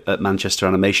charge at Manchester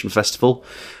Animation Festival,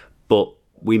 but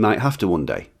we might have to one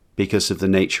day because of the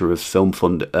nature of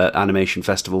animation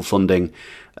festival funding.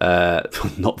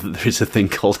 Not that there is a thing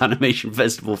called animation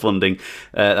festival funding.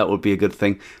 That would be a good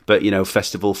thing. But,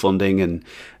 festival funding and,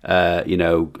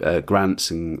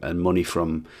 grants and money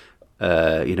from,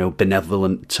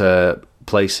 benevolent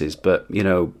places. But,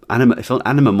 if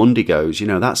Anima Mundi goes,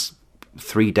 that's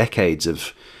 3 decades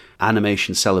of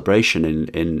animation celebration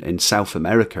in South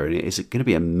America. And it is going to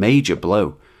be a major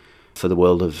blow for the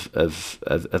world of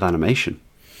animation.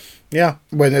 Yeah,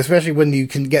 especially when you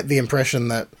can get the impression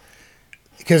that,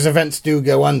 because events do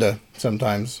go under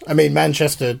sometimes. I mean,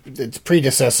 Manchester, its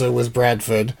predecessor was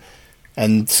Bradford,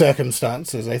 and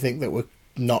circumstances, I think, that were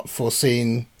not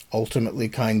foreseen ultimately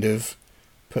kind of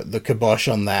put the kibosh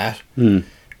on that. The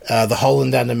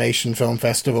Holland Animation Film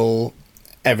Festival,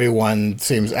 everyone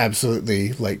seems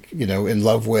absolutely, in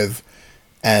love with,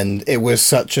 and it was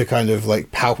such a kind of,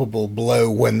 palpable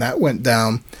blow when that went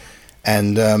down,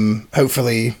 and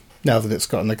hopefully, now that it's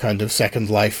gotten a kind of second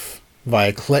life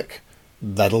via Click,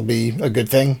 that'll be a good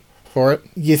thing for it.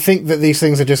 You think that these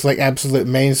things are just absolute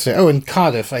mainstay. Oh, and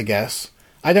Cardiff, I guess.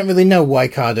 I don't really know why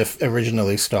Cardiff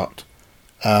originally stopped.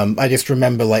 I just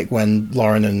remember when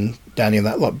Lauren and Danny and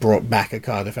that lot brought back a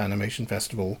Cardiff Animation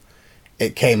Festival,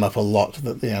 it came up a lot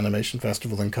that the Animation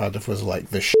Festival in Cardiff was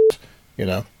the shit,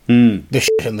 The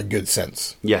shit in the good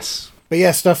sense. Yes. But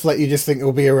yeah, stuff you just think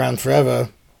will be around forever.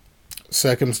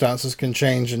 Circumstances can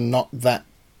change, and not that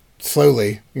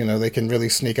slowly. They can really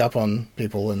sneak up on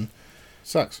people, and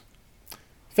sucks.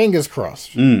 Fingers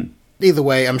crossed. Either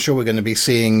way, I'm sure we're going to be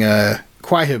seeing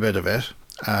quite a bit of it.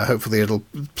 Hopefully it'll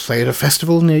play at a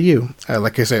festival near you.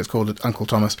 Like I say, it's called Uncle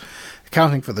Thomas.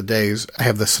 Accounting for the days, I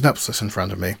have the synopsis in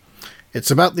front of me. It's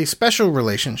about the special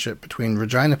relationship between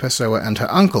Regina Pessoa and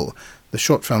her uncle. The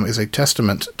short film is a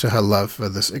testament to her love for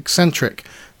this eccentric,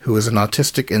 who was an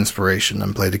artistic inspiration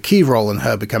and played a key role in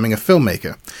her becoming a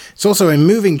filmmaker. It's also a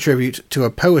moving tribute to a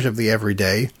poet of the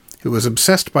everyday who was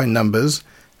obsessed by numbers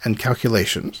and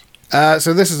calculations.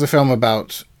 So this is a film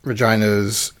about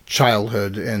Regina's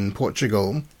childhood in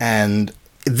Portugal, and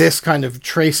this kind of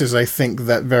traces, I think,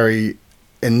 that very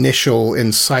initial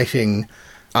inciting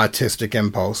artistic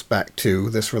impulse back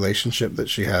to this relationship that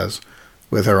she has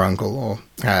with her uncle, or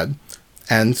had,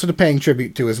 and sort of paying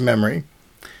tribute to his memory.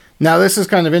 Now, this is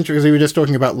kind of interesting, because we were just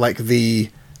talking about, the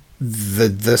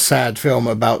sad film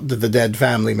about the dead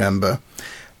family member.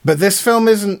 But this film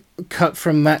isn't cut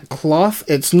from that cloth.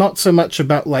 It's not so much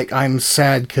about, I'm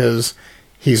sad because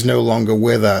he's no longer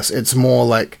with us. It's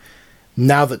more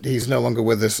now that he's no longer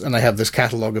with us, and I have this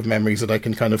catalogue of memories that I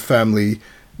can kind of firmly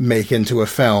make into a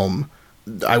film,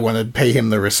 I want to pay him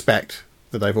the respect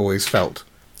that I've always felt.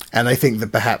 And I think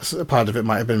that perhaps a part of it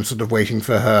might have been sort of waiting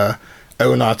for her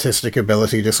own artistic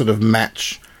ability to sort of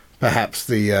match perhaps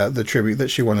the tribute that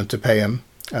she wanted to pay him,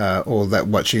 or that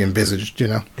what she envisaged,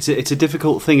 It's a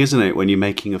difficult thing, isn't it, when you're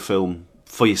making a film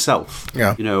for yourself?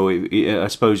 Yeah. I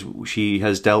suppose she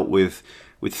has dealt with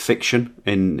fiction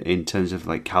in terms of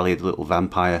Callie the Little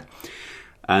Vampire,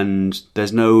 and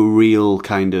there's no real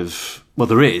kind of... Well,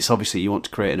 there is. Obviously, you want to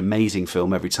create an amazing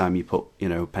film every time you put,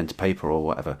 pen to paper or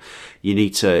whatever. You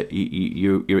need to...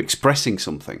 You're expressing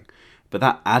something. But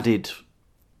that added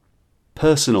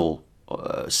personal,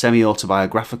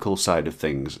 semi-autobiographical side of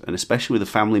things, and especially with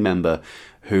a family member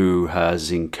who has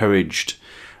encouraged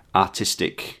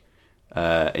artistic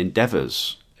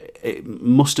endeavours, it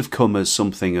must have come as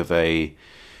something of a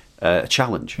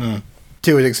challenge.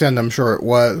 To an extent, I'm sure it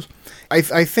was. I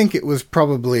think it was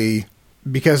probably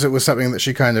because it was something that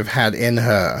she kind of had in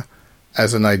her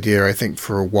as an idea, I think,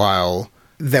 for a while.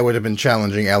 There would have been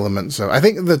challenging elements. So I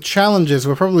think the challenges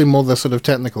were probably more the sort of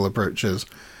technical approaches,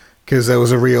 because there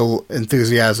was a real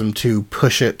enthusiasm to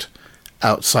push it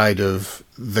outside of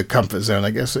the comfort zone, I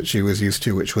guess, that she was used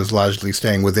to, which was largely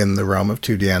staying within the realm of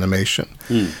 2D animation.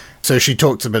 So she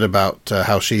talks a bit about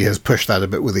how she has pushed that a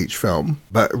bit with each film,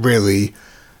 but really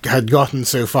had gotten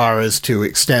so far as to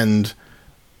extend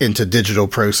into digital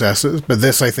processes. But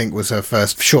this, I think, was her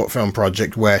first short film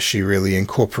project where she really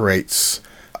incorporates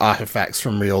artifacts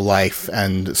from real life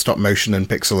and stop motion and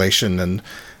pixelation and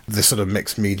the sort of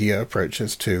mixed media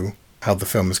approaches to how the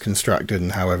film is constructed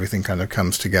and how everything kind of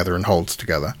comes together and holds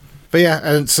together. But yeah,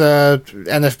 it's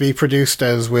NFB produced,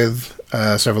 as with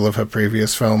several of her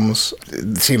previous films.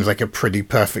 It seems like a pretty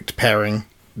perfect pairing.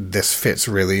 This fits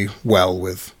really well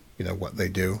with, what they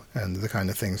do and the kind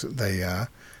of things that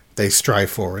they strive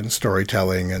for in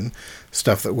storytelling and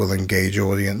stuff that will engage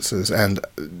audiences. And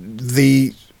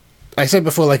I said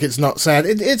before, it's not sad.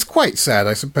 It's quite sad,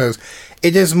 I suppose.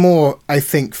 It is more, I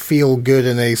think, feel good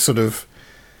in a sort of...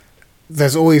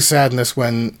 There's always sadness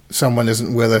when someone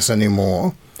isn't with us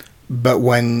anymore, but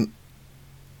when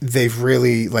they've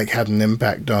really like had an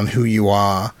impact on who you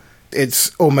are,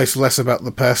 it's almost less about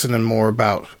the person and more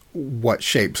about what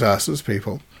shapes us as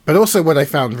people. But also what I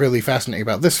found really fascinating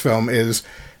about this film is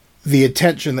the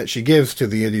attention that she gives to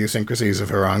the idiosyncrasies of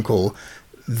her uncle,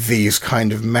 these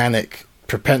kind of manic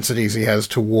propensities he has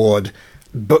toward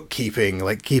bookkeeping,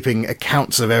 like keeping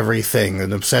accounts of everything,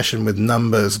 an obsession with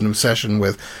numbers, an obsession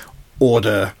with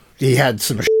order. He had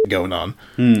some shit going on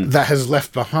that has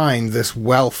left behind this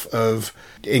wealth of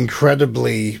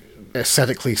incredibly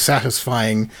aesthetically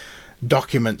satisfying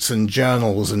documents and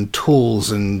journals and tools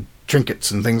and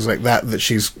trinkets and things like that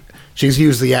she's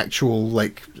used the actual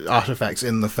like artifacts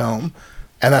in the film,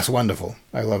 and that's wonderful.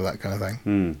 I love that kind of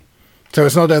thing. So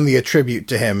it's not only a tribute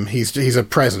to him, he's a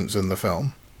presence in the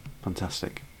film.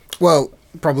 Fantastic. Well,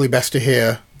 probably best to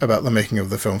hear about the making of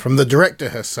the film from the director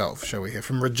herself, shall we hear?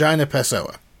 From Regina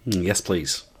Pessoa. Yes,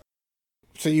 please.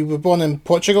 So you were born in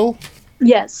Portugal?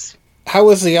 Yes. How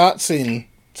was the art scene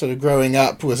sort of growing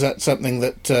up? Was that something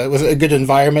that, was it a good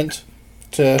environment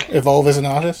to evolve as an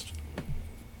artist?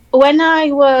 When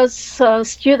I was a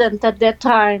student at that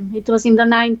time, it was in the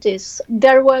 90s,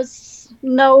 there was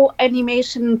no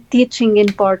animation teaching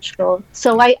in Portugal.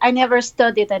 So I never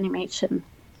studied animation.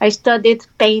 I studied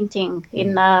painting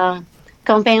in a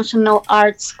conventional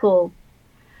art school.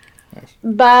 Nice.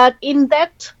 But in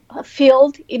that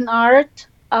field, in art,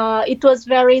 it was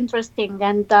very interesting,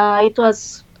 and it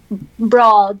was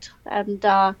broad, and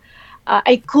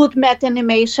I could make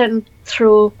animation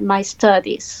through my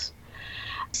studies.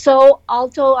 So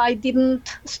although I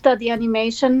didn't study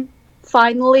animation,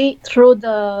 finally through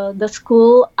the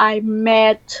school I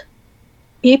met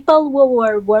people who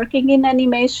were working in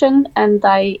animation, and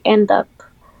I end up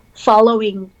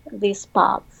following this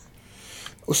path.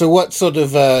 So what sort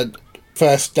of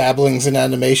first dabblings in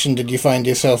animation did you find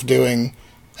yourself doing?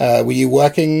 Were you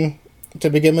working to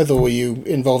begin with, or were you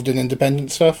involved in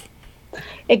independent stuff?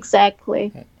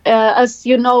 Exactly. As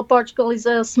you know, Portugal is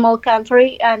a small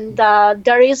country, and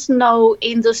there is no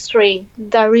industry.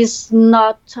 There is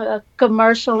not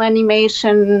commercial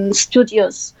animation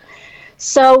studios.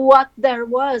 So what there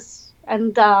was,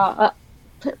 and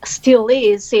still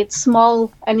is, it's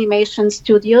small animation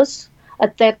studios,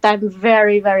 at that time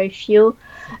very, very few,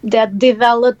 that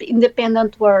developed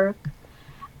independent work.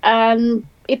 And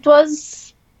it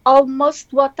was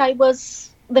almost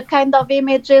the kind of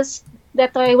images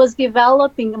that I was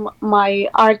developing in my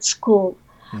art school.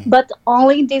 But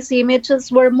only these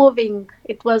images were moving.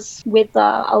 It was with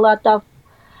a lot of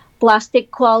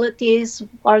plastic qualities,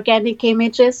 organic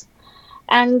images.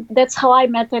 And that's how I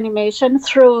met animation,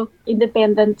 through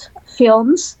independent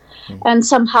films. And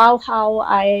somehow how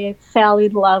I fell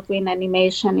in love with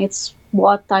animation. It's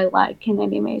what I like in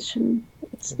animation.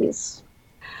 It's this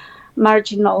more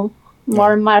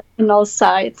marginal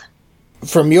side.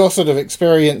 From your sort of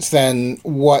experience then,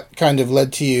 what kind of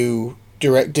led to you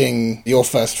directing your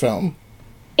first film?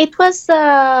 It was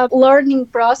a learning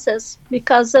process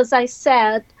because, as I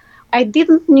said, I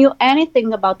didn't knew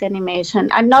anything about animation.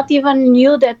 I not even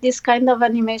knew that this kind of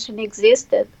animation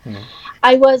existed.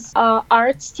 I was an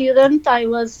art student. I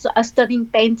was studying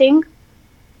painting,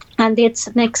 and it's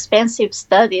an expensive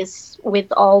studies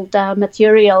with all the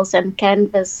materials and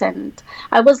canvas. And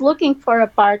I was looking for a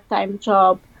part-time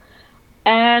job.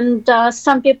 And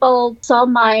some people saw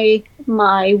my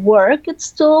work at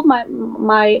school,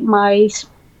 my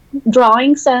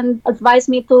drawings, and advised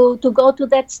me to go to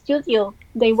that studio.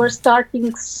 They were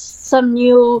starting some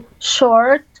new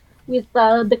short with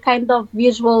the kind of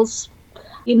visuals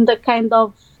in the kind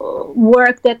of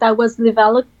work that I was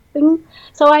developing.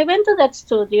 So I went to that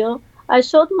studio, I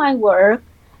showed my work,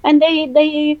 and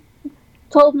they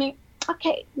told me,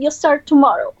 okay, you start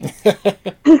tomorrow.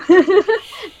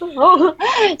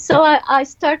 So I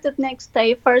started next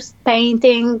day, first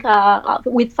painting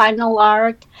with final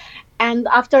art. And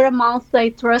after a month, they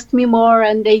trust me more,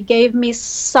 and they gave me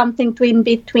something to in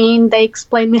between. They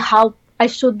explained me how I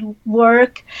should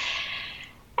work.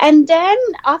 And then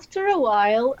after a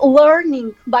while,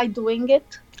 learning by doing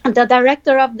it, the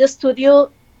director of the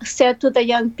studio said to the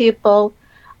young people,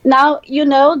 now, you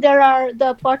know,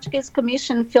 the Portuguese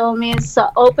Commission film is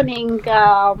opening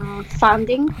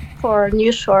funding for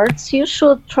new shorts. You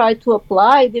should try to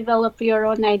apply, develop your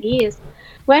own ideas.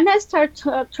 When I start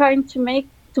trying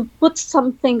to put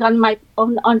something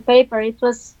on paper,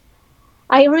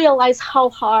 I realized how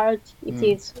hard it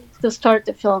is to start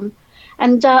a film.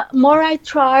 And more I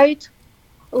tried,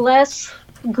 less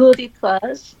good it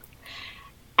was.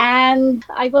 And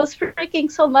I was freaking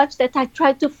so much that I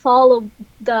tried to follow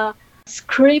the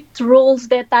script rules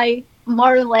that I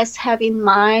more or less have in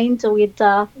mind with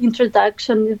the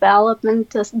introduction, development,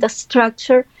 the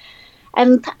structure.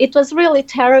 And it was really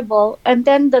terrible. And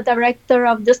then the director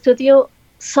of the studio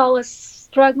saw us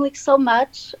struggling so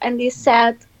much, and he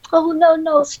said, "Oh,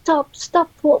 no, stop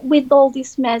with all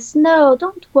this mess. No,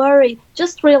 don't worry.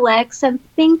 Just relax and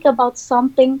think about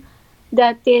something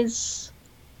that is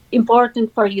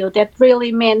important for you, that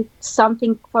really meant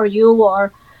something for you,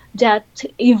 or that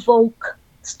evoke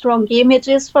strong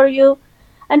images for you.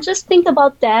 And just think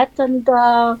about that and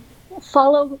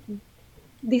follow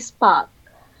this path.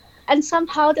 And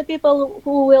somehow the people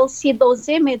who will see those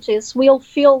images will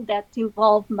feel that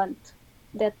involvement,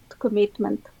 that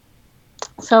commitment."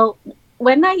 So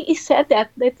when I said that,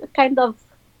 it kind of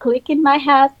clicked in my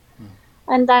head,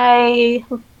 and I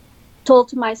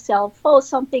told myself, "Oh,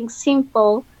 something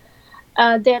simple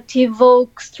that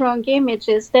evokes strong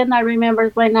images." Then I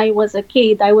remembered when I was a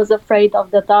kid, I was afraid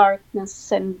of the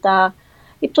darkness, and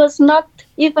it was not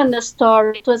even a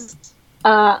story; it was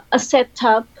a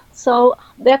setup. So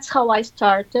that's how I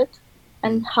started,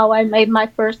 and how I made my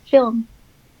first film.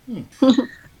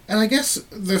 And I guess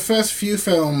the first few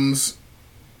films,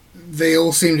 they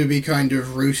all seem to be kind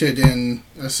of rooted in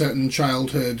a certain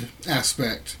childhood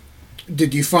aspect.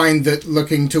 Did you find that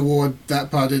looking toward that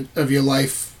part of your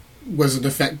life was an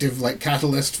effective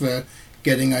catalyst for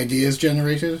getting ideas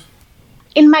generated?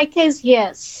 In my case,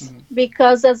 yes,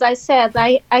 because as I said,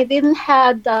 I didn't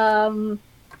have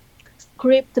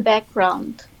script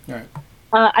background. Right.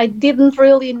 I didn't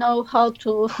really know how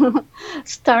to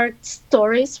start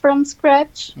stories from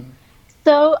scratch.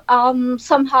 So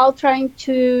somehow trying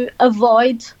to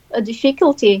avoid a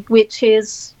difficulty, which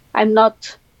is I'm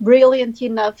not brilliant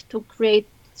enough to create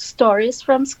stories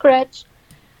from scratch.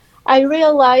 I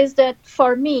realized that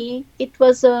for me, it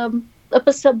was a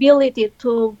possibility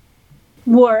to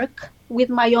work with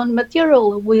my own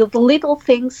material, with little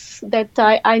things that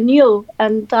I knew.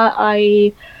 And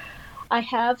I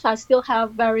still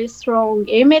have very strong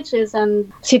images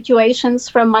and situations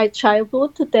from my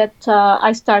childhood that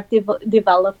I started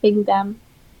developing them.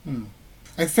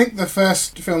 I think the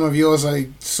first film of yours I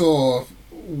saw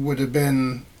would have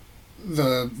been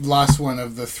the last one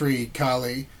of the three,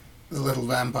 Kali, the Little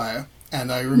Vampire.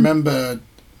 And I remember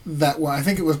that one, I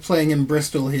think it was playing in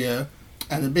Bristol here,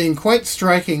 and it being quite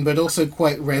striking but also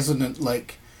quite resonant.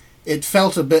 It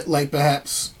felt a bit like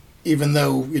perhaps, even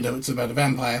though, it's about a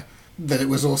vampire, that it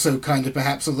was also kind of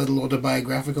perhaps a little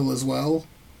autobiographical as well?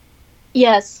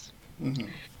 Yes,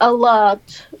 a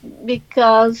lot,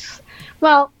 because,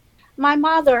 well, my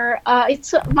mother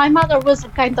was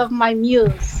kind of my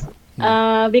muse,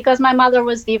 because my mother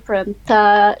was different.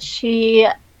 She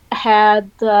had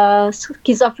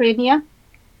schizophrenia,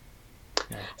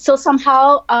 so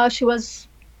somehow she was,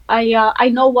 I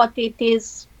know what it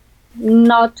is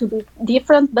not to be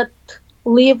different, but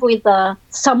live with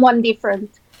someone different.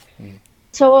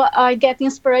 So I get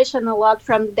inspiration a lot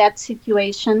from that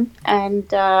situation, and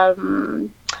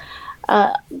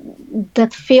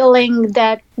that feeling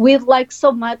that we'd like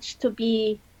so much to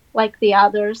be like the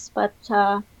others, but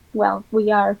we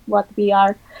are what we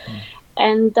are.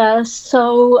 And yes,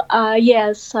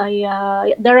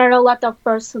 there are a lot of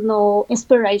personal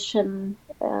inspiration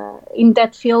in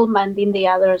that film and in the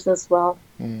others as well.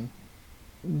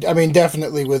 I mean,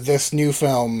 definitely with this new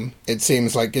film, it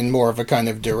seems like in more of a kind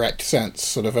of direct sense,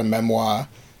 sort of a memoir.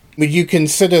 Would you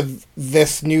consider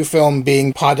this new film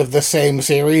being part of the same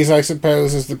series, I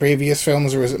suppose, as the previous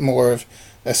films, or is it more of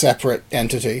a separate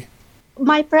entity?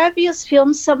 My previous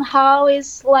film somehow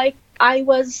is like I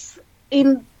was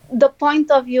in the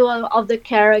point of view of the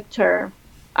character.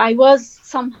 I was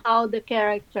somehow the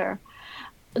character.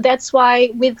 That's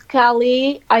why with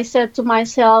Kali, I said to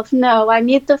myself, no, I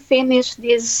need to finish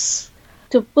this,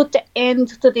 to put an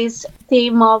end to this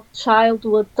theme of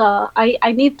childhood.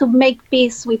 I need to make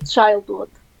peace with childhood.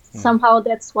 Somehow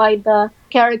that's why the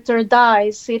character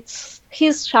dies. It's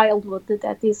his childhood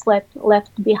that is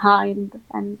left behind.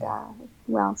 And,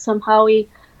 somehow he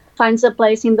finds a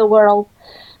place in the world.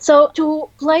 So to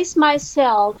place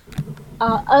myself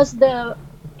as the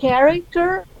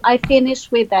character, I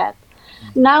finished with that.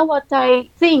 Now what I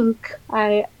think,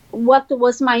 what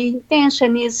was my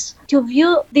intention is to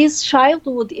view this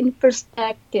childhood in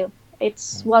perspective.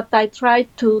 It's what I tried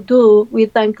to do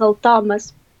with Uncle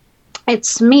Thomas.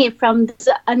 It's me from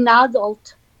an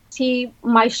adult, see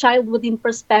my childhood in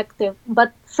perspective,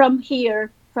 but from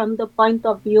here, from the point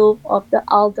of view of the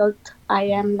adult I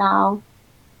am now.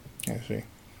 I see.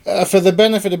 For the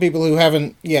benefit of people who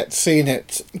haven't yet seen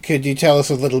it, could you tell us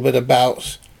a little bit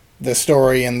about the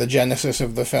story and the genesis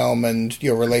of the film and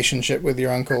your relationship with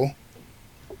your uncle?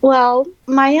 Well,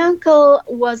 my uncle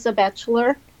was a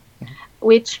bachelor,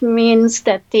 which means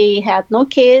that he had no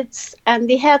kids and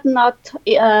he had not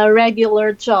a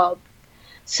regular job.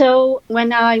 So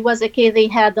when I was a kid, he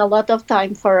had a lot of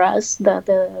time for us,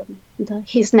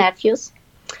 his nephews,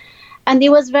 and he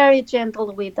was very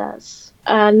gentle with us.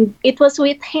 And it was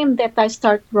with him that I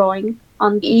started drawing.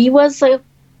 And he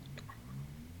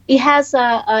has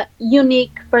a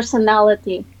unique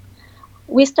personality.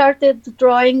 We started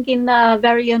drawing in a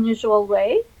very unusual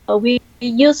way. We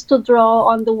used to draw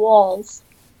on the walls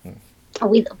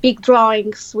with big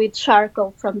drawings with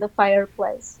charcoal from the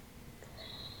fireplace.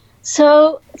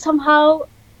 So somehow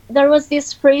there was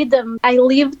this freedom. I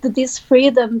lived this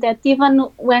freedom that even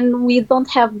when we don't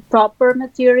have proper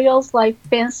materials like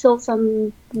pencils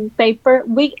and paper,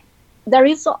 there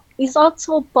is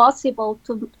also possible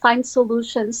to find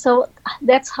solutions. So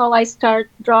that's how I start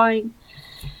drawing.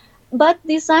 But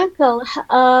this uncle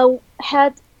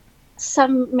had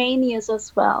some manias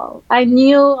as well. I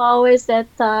knew always that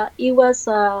he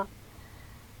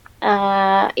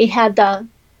had a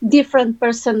different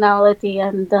personality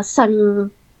and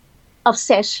some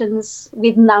obsessions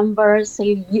with numbers.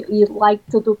 He liked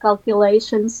to do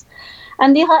calculations.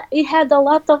 And he had a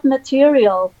lot of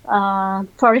material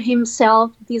for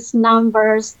himself, these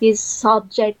numbers, these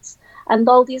objects, and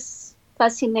all this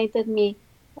fascinated me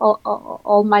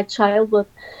all my childhood.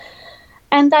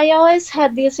 And I always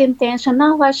had this intention,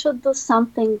 I should do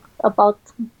something about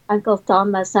Uncle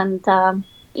Thomas. And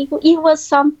he was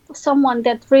someone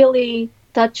that really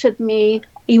touched me.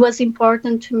 He was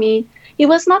important to me. He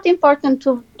was not important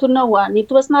to no one.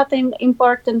 It was not an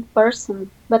important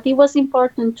person, but he was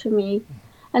important to me.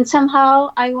 And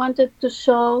somehow I wanted to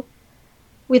show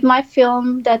with my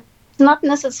film that it's not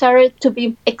necessary to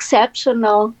be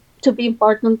exceptional to be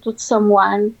important to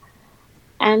someone.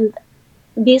 And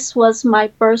this was my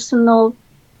personal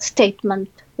statement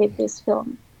with this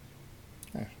film.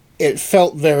 It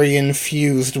felt very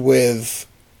infused with,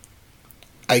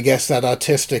 I guess, that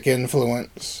artistic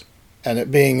influence, and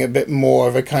it being a bit more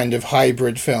of a kind of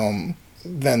hybrid film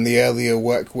than the earlier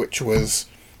work, which was,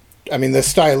 I mean,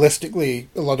 there's stylistically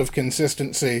a lot of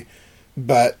consistency,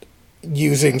 but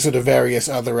using sort of various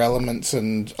other elements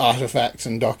and artifacts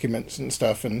and documents and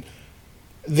stuff. And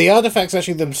the artifacts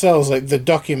actually themselves, like the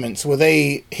documents, were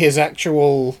they his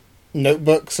actual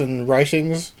notebooks and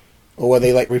writings, or were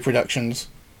they like reproductions?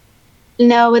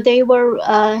 No, they were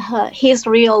his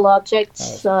real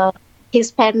objects,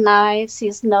 his pen knives,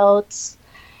 his notes,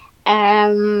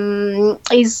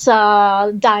 his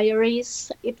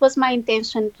diaries. It was my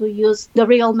intention to use the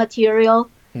real material,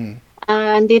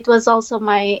 and it was also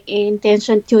my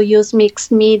intention to use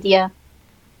mixed media.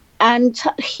 And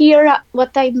here,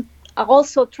 what I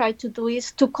also try to do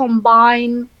is to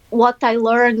combine what I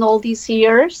learned all these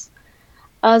years.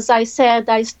 As I said,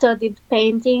 I studied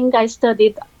painting, I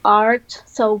studied art,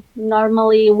 so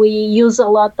normally we use a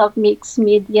lot of mixed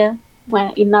media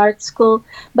when in art school.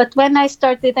 But when I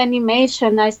started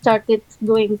animation, I started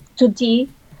doing 2D,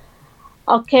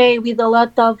 with a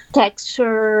lot of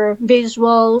texture,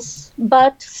 visuals,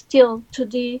 but still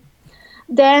 2D.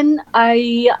 Then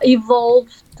I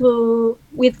evolved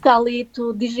with Kali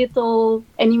to digital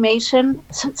animation,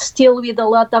 still with a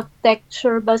lot of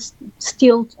texture, but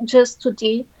still just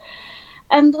 2D.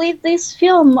 And with this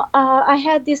film, I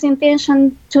had this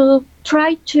intention to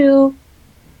try to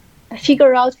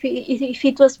figure out if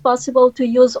it was possible to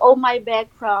use all my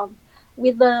background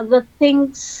with the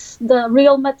things, the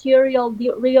real material,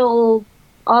 the real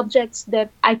objects that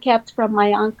I kept from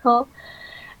my uncle,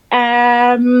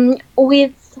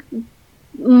 with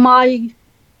my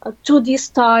 2D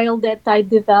style that I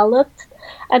developed,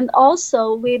 and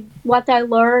also with what I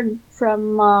learned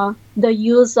from the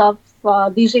use of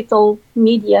digital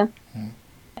media.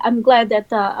 I'm glad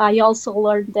that I also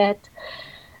learned that.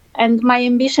 And my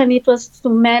ambition, it was to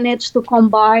manage to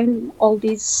combine all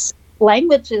these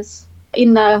languages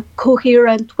in a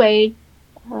coherent way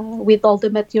with all the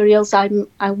materials I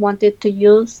wanted to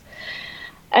use.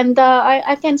 And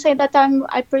I can say that I'm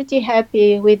pretty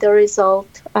happy with the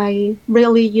result. I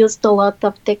really used a lot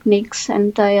of techniques,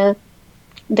 and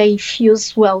they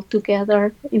fuse well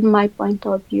together in my point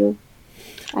of view.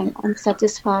 I'm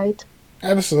satisfied.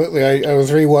 Absolutely. I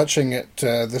was rewatching it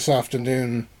this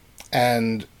afternoon,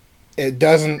 and it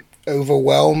doesn't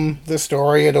overwhelm the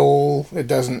story at all. It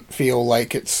doesn't feel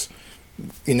like it's,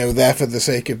 there for the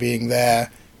sake of being there.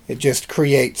 It just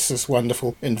creates this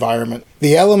wonderful environment.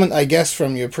 The element, I guess,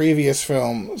 from your previous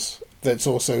films that's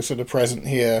also sort of present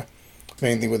here,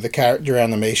 mainly with the character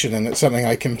animation, and it's something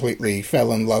I completely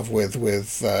fell in love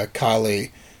with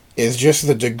Kali, is just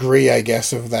the degree, I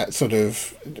guess, of that sort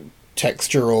of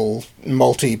textural,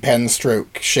 multi-pen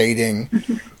stroke shading,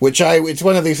 which it's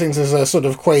one of these things as a sort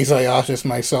of quasi-artist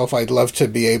myself I'd love to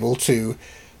be able to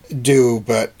do,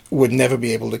 but would never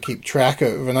be able to keep track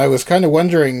of. And I was kind of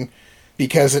wondering,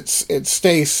 because it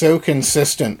stays so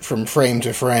consistent from frame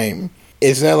to frame,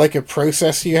 is there like a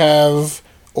process you have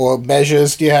or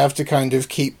measures do you have to kind of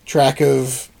keep track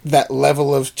of that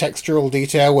level of textural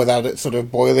detail without it sort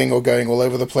of boiling or going all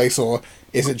over the place, or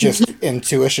is it just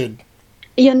intuition?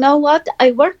 You know what?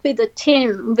 I work with a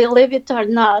team, believe it or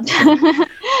not.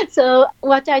 So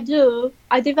what I do,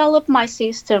 I develop my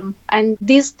system, and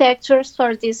these textures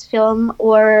for this film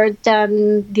were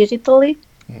done digitally.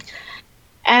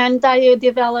 And I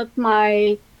develop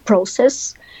my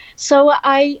process. So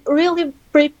I really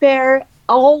prepare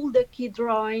all the key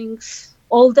drawings,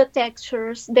 all the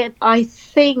textures that I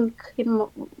think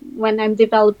when I'm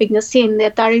developing a scene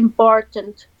that are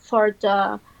important for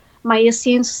my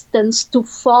assistants to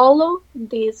follow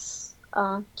these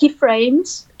key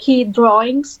frames, key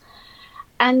drawings,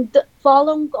 and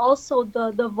following also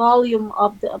the volume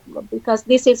of because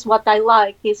this is what I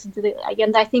like,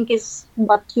 and I think is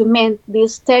what you meant,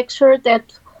 this texture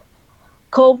that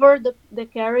cover the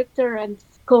character and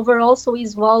cover also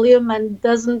his volume and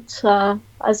doesn't,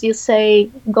 as you say,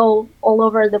 go all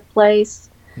over the place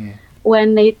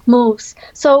when it moves.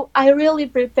 So I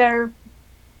really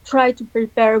try to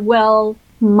prepare well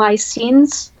my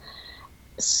scenes.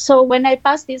 So when I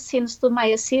pass these scenes to my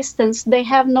assistants, they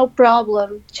have no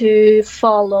problem to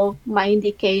follow my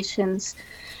indications,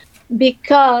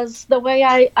 because the way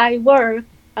I work,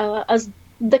 as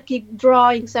the key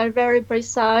drawings are very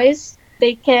precise,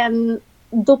 they can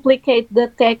duplicate the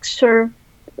texture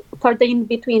for the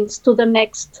in-betweens to the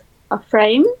next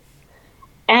frame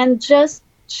and just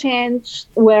change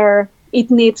where it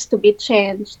needs to be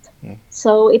changed.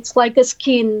 So it's like a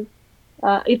skin.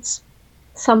 It's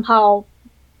somehow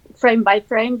frame by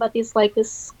frame, but it's like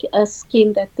a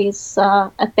skin that is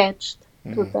attached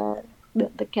to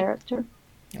the character.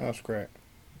 Oh, that's great.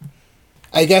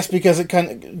 I guess because it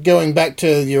kind of, going back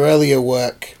to your earlier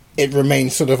work, it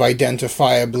remains sort of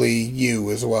identifiably you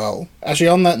as well. Actually,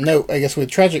 on that note, I guess with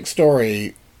Tragic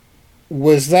Story,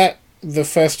 was that the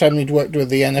first time you'd worked with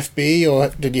the NFB, or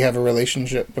did you have a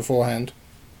relationship beforehand?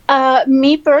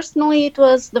 Me personally, it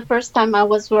was the first time I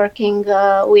was working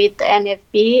with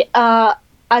NFB.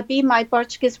 Abi, my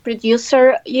Portuguese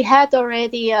producer, he had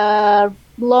already a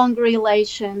long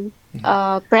relation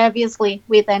previously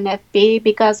with NFB,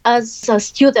 because as a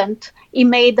student, he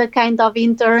made a kind of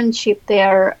internship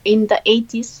there in the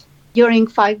 80s during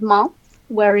 5 months,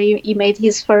 where he made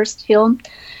his first film.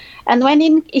 And when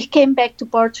he came back to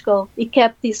Portugal, he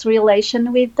kept this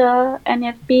relation with the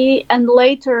NFB. And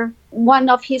later, one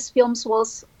of his films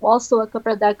was also a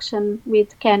co-production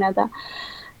with Canada.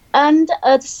 And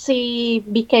as he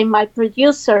became my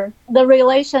producer, the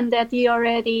relation that he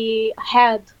already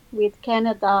had with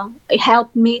Canada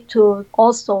helped me to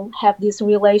also have this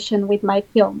relation with my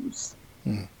films.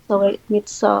 So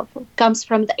it comes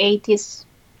from the 80s,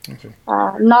 okay.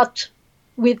 Not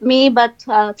with me, but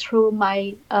through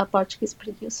my Portuguese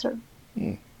producer.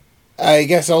 I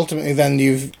guess ultimately then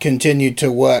you've continued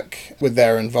to work with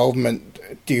their involvement.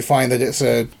 Do you find that it's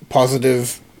a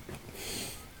positive,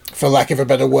 for lack of a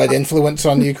better word, influence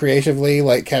on you creatively,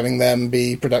 like having them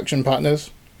be production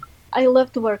partners? I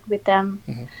love to work with them.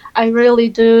 I really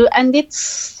do. And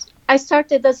I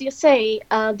started, as you say,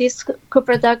 these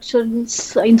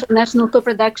co-productions, international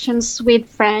co-productions with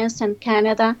France and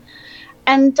Canada.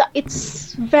 And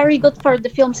it's very good for the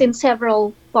films in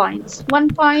several points. One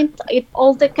point,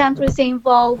 all the countries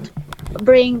involved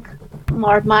bring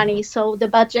more money, so the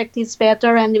budget is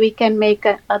better and we can make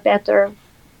a better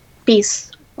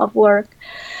piece of work.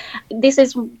 This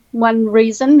is one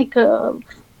reason,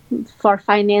 for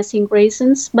financing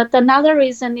reasons. But another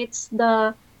reason, it's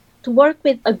to work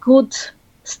with a good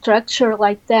structure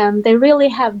like them. They really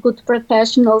have good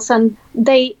professionals, and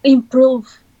they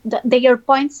improve their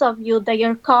points of view,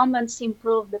 their comments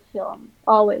improve the film,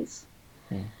 always.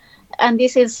 And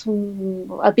this is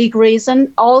a big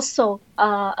reason. Also,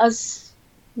 as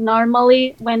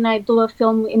normally when I do a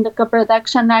film in the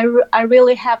co-production, I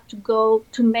really have to go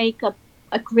to make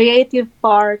a creative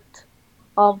part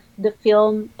of the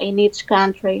film in each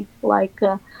country. Like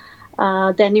the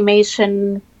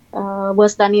animation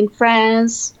was done in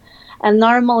France, and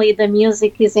normally the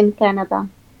music is in Canada.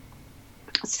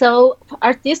 So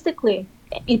artistically,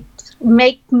 it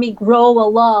made me grow a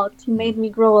lot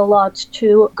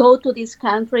to go to these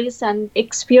countries and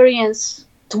experience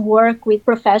to work with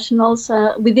professionals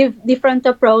with different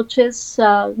approaches,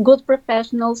 good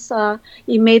professionals.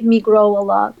 It made me grow a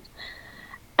lot.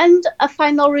 And a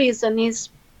final reason is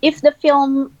if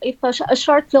a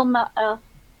short film,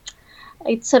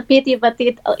 it's a pity, but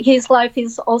his life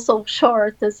is also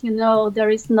short. As you know, there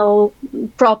is no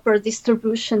proper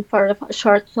distribution for a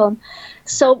short film.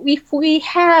 So if we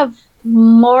have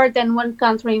more than one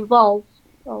country involved,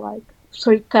 like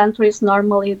 3 countries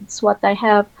normally, it's what I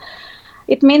have,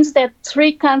 it means that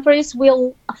 3 countries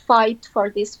will fight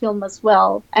for this film as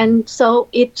well. And so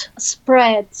it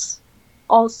spreads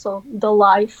also the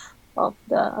life of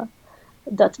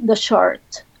the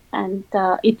short, and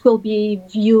it will be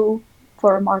viewed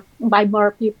by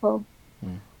more people.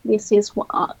 This is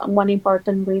one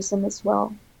important reason as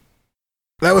well.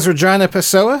 That was Regina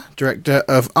Pessoa, director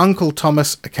of Uncle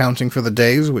Thomas Accounting for the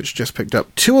Days, which just picked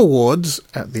up 2 awards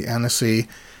at the Annecy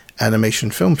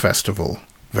Animation Film Festival.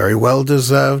 Very well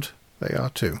deserved they are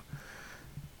too.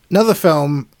 Another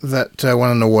film that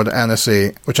won an award at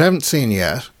Annecy, which I haven't seen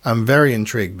yet. I'm very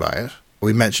intrigued by it.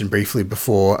 We mentioned briefly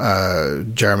before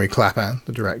Jeremy Clapham,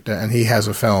 the director, and he has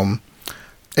a film.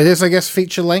 It is, I guess,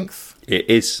 feature length. It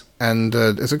is. And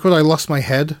is it called I Lost My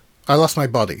Head? I Lost My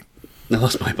Body. I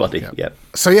Lost My Body, yeah.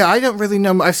 So yeah, I don't really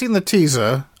know. I've seen the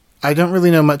teaser. I don't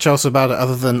really know much else about it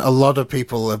other than a lot of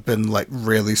people have been like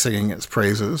really singing its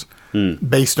praises.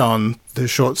 Based on the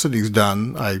shorts that he's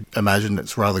done, I imagine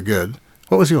it's rather good.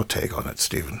 What was your take on it,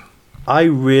 Stephen? I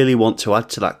really want to add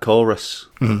to that chorus.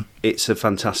 It's a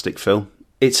fantastic film.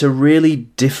 It's a really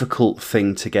difficult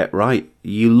thing to get right.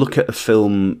 You look at a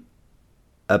film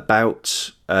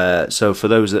about... so for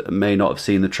those that may not have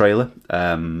seen the trailer,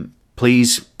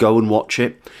 please go and watch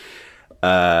it.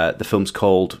 The film's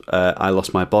called I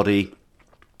Lost My Body.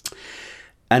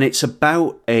 And it's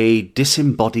about a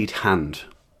disembodied hand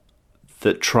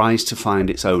that tries to find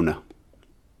its owner.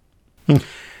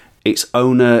 Its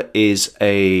owner is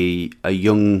a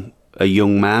young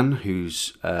man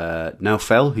who's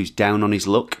Neufel, who's down on his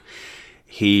luck.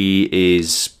 He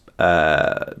is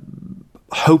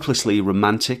hopelessly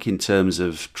romantic in terms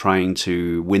of trying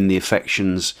to win the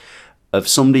affections of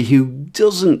somebody who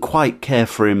doesn't quite care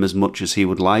for him as much as he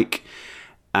would like,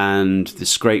 and the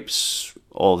scrapes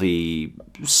or the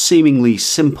seemingly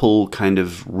simple kind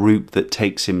of route that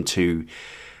takes him to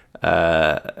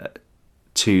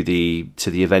the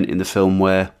event in the film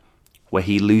where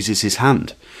he loses his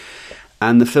hand.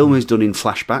 And the film is done in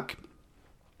flashback.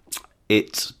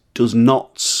 It does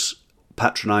not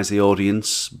patronise the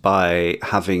audience by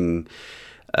having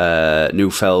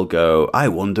Neufel go, I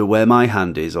wonder where my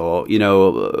hand is, or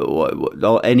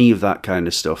or any of that kind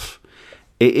of stuff.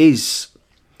 It is...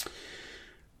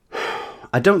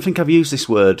 I don't think I've used this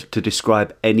word to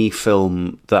describe any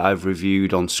film that I've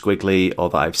reviewed on Squiggly or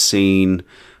that I've seen,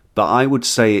 but I would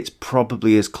say it's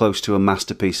probably as close to a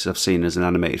masterpiece as I've seen as an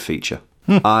animated feature.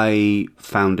 I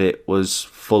found it was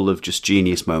full of just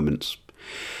genius moments.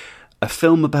 A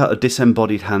film about a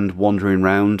disembodied hand wandering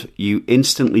around, you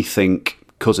instantly think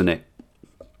Cousin It.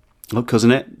 Oh,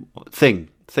 Cousin It? Thing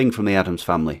from the Addams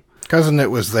Family. Cousin It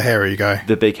was the hairy guy.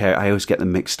 The big hair. I always get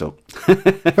them mixed up.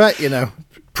 But,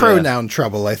 pronoun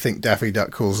trouble, I think Daffy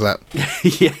Duck calls that.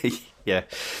 Yeah.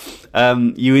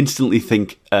 You instantly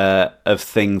think of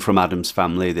Thing from Addams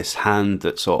Family, this hand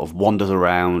that sort of wanders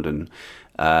around and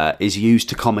is used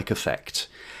to comic effect.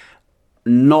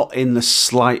 Not in the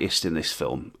slightest in this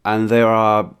film. And there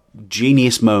are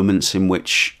genius moments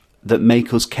that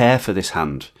make us care for this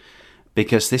hand.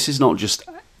 Because this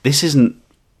isn't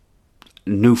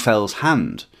Neufel's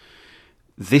hand.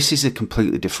 This is a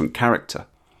completely different character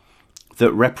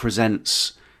that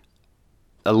represents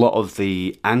a lot of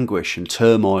the anguish and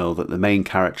turmoil that the main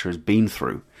character has been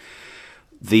through.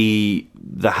 The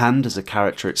hand as a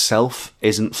character itself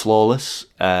isn't flawless.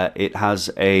 It has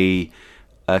a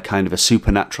kind of a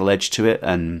supernatural edge to it,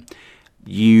 and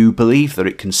you believe that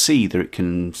it can see, that it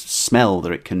can smell,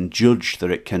 that it can judge,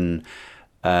 that it can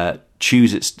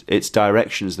choose its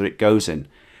directions that it goes in.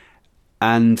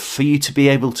 And for you to be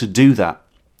able to do that,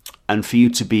 and for you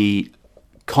to be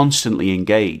constantly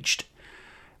engaged,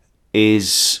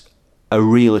 is a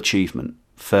real achievement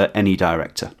for any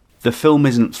director. The film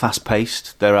isn't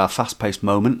fast-paced. There are fast-paced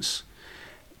moments.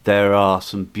 There are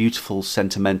some beautiful,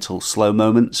 sentimental, slow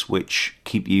moments which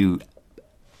keep you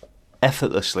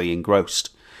effortlessly engrossed.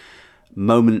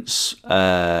 Moments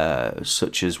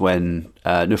such as when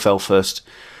Neufel first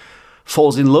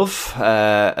falls in love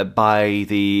by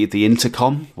the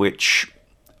intercom, which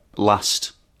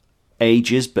last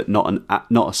ages, but not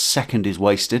a second is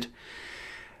wasted.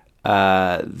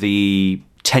 The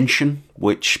tension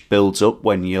which builds up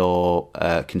when you're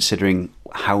considering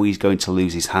how he's going to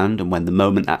lose his hand, and when the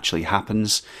moment actually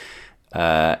happens,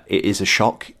 it is a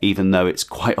shock, even though it's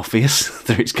quite obvious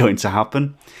that it's going to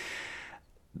happen.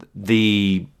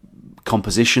 the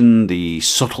composition, the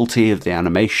subtlety of the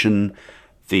animation,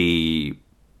 the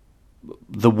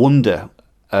wonder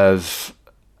of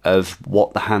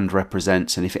what the hand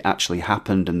represents and if it actually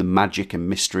happened, and the magic and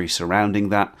mystery surrounding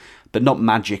that, but not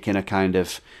magic in a kind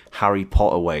of Harry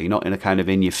Potter way, not in a kind of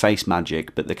in-your-face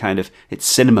magic, but the kind of, it's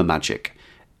cinema magic.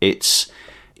 It's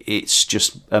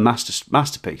just a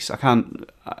masterpiece.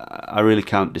 I really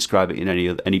can't describe it in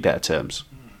any better terms.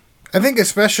 I think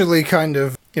especially kind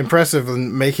of impressive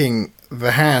in making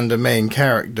the hand a main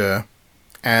character,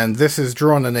 and this is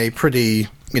drawn in a pretty,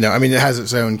 it has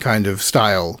its own kind of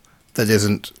style that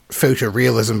isn't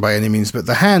photorealism by any means, but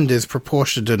the hand is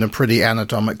proportioned in a pretty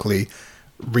anatomically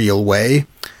real way.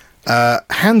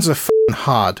 Hands are f***ing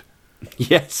hard.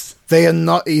 Yes. They are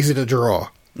not easy to draw.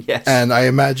 Yes. And I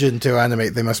imagine to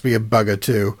animate they must be a bugger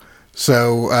too.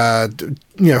 So,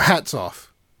 hats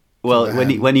off. Well,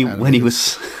 when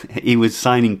he was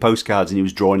signing postcards and he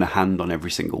was drawing a hand on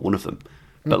every single one of them.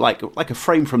 But like a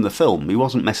frame from the film, he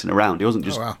wasn't messing around. He wasn't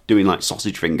just doing like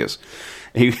sausage fingers.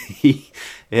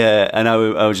 And I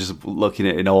was just looking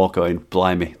at it in awe, going,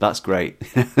 "Blimey, that's great."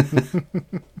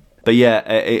 But yeah,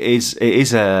 it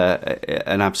is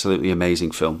an absolutely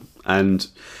amazing film, and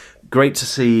great to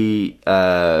see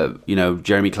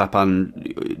Jeremy Clapham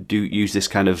use this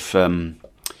kind of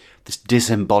this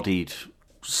disembodied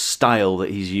style that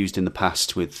he's used in the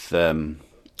past with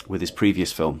his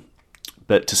previous film,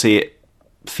 but to see it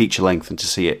feature length and to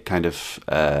see it kind of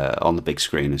on the big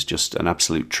screen is just an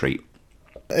absolute treat.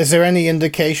 Is there any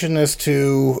indication as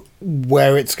to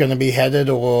where it's going to be headed,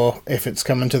 or if it's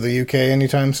coming to the UK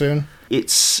anytime soon?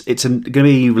 It's going to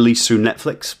be released through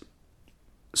Netflix,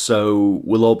 so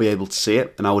we'll all be able to see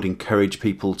it, and I would encourage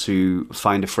people to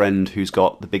find a friend who's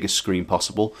got the biggest screen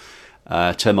possible,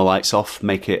 turn the lights off,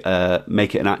 make it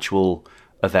an actual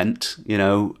event,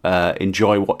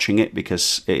 enjoy watching it,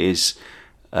 because it's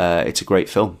a great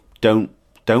film.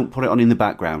 Don't put it on in the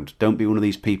background. Don't be one of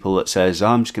these people that says,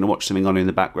 I'm just going to watch something on in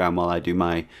the background while I do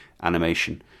my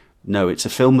animation. No, it's a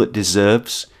film that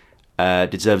deserves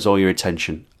all your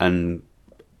attention, and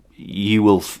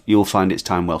you'll find it's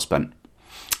time well spent.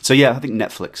 So yeah, I think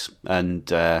Netflix, and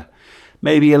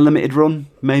maybe a limited run,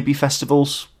 maybe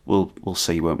festivals. We'll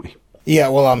see, won't we? Yeah,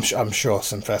 well, I'm sure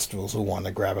some festivals will want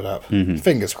to grab it up. Mm-hmm.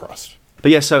 Fingers crossed. But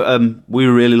yeah, so we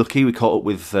were really lucky. We caught up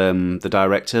with the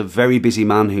director, very busy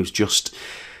man who's just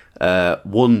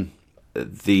won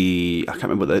the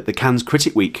Cannes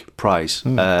Critic Week prize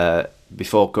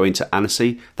before going to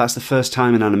Annecy. That's the first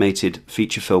time an animated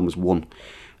feature film has won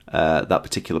that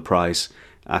particular prize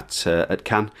at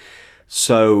Cannes.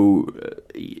 So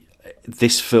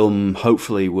this film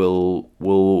hopefully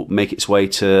will make its way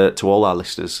to all our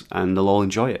listeners, and they'll all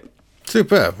enjoy it.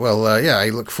 Superb. Well, I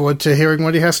look forward to hearing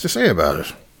what he has to say about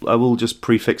it. I will just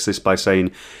prefix this by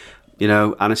saying,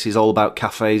 Annecy is all about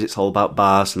cafes, it's all about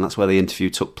bars, and that's where the interview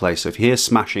took place. So if you hear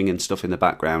smashing and stuff in the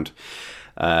background,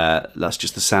 that's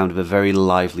just the sound of a very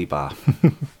lively bar.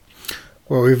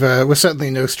 Well, we're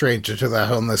certainly no stranger to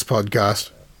that on this podcast.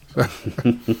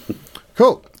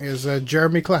 Cool. Here's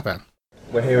Jeremy Clapham.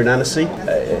 We're here in Annecy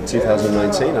in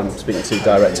 2019. I'm speaking to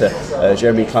director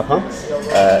Jeremy Clapham,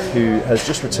 who has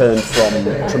just returned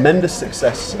from tremendous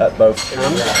success at both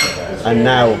Cannes and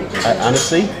now at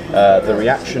Annecy. The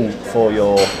reaction for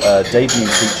your debut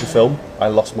feature film, I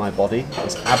Lost My Body,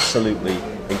 is absolutely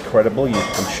incredible.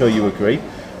 I'm sure you agree.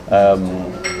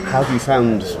 How have you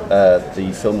found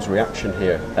the film's reaction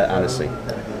here at Annecy?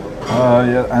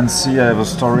 Annecy, I have a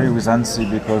story with Annecy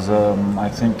because I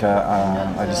think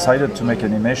I decided to make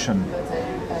animation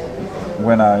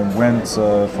when I went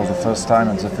for the first time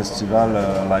at the festival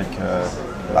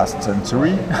last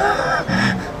century.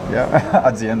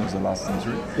 At the end of the last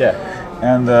century. Yeah.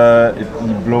 And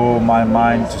it blew my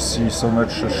mind to see so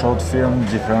much short film,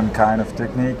 different kind of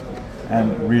technique,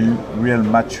 and real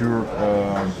mature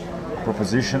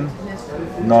proposition.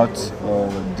 Not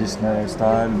Disney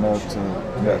style, not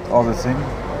that other thing.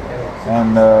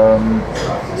 And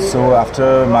so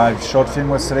after my short film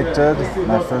was selected,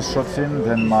 my first short film,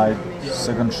 then my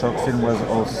second short film was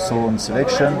also on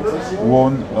selection,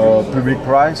 won public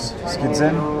prize,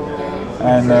 Skidzen.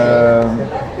 And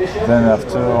then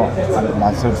after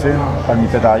my third film,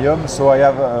 Palmipedarium, so I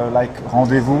have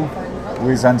rendezvous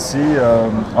with Annecy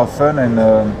often, and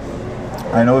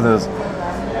I know there's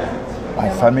my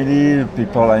family,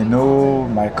 people I know,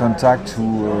 my contact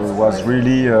who was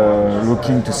really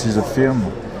looking to see the film,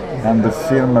 and the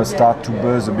film started to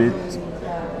buzz a bit,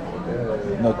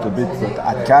 not a bit, but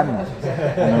at Cannes,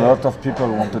 and a lot of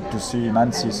people wanted to see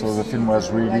Annecy, so the film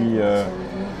was really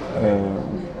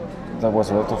there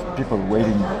was a lot of people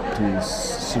waiting to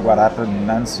see what happened in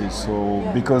Nancy. So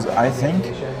because I think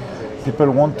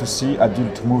people want to see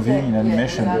adult movie in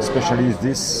animation, especially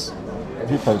these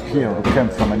people here who come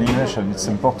from animation. It's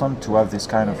important to have this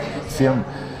kind of film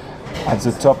at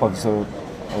the top of the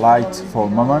light for a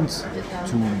moment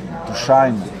to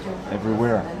shine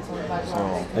everywhere.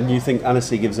 So. And you think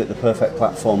Annecy gives it the perfect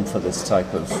platform for this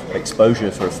type of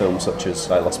exposure for a film such as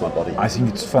I Lost My Body? I think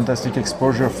it's fantastic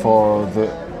exposure for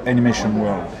the animation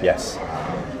world. Yes.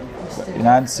 In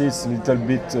Annecy it's a little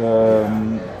bit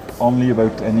only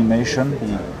about animation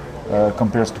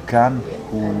compared to Cannes,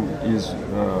 who is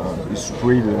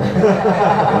spread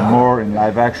more in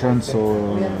live action, so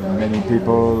many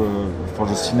people for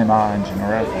the cinema in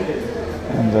general.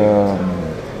 And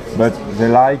but they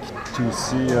like to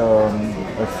see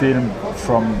a film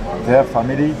from their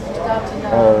family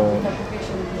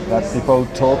that people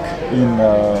talk in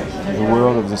the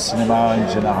world of the cinema in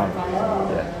general.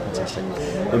 Yeah, fantastic.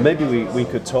 And maybe we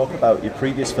could talk about your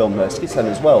previous film, Skitsen,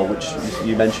 as well, which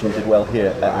you mentioned did well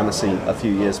here at Annecy a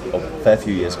fair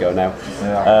few years ago now.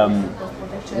 Yeah.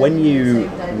 When you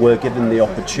were given the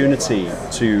opportunity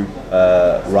to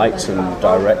write and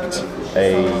direct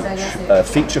a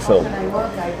feature film,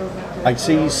 I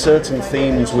see certain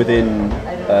themes within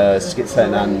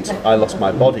Skitsen and I Lost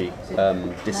My Body,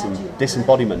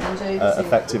 disembodiment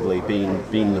effectively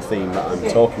being the theme that I'm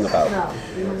talking about.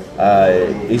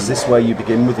 Is this where you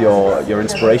begin with your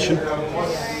inspiration?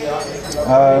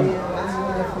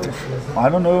 I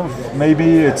don't know,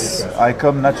 maybe I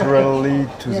come naturally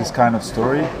to this kind of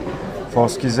story. For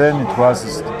Skitsen it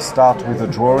was start with a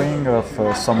drawing of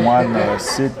someone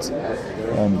sit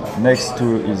next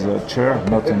to his chair,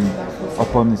 not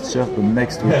upon his chair, but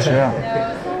next to a chair.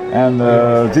 And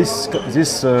this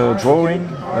drawing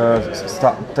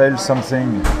tells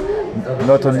something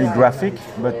not only graphic,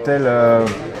 but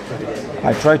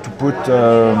I try to put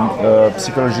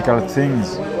psychological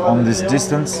things on this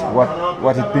distance,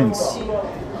 what it means.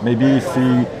 Maybe if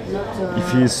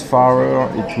he is farther,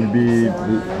 it will be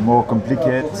more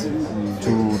complicated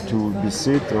to be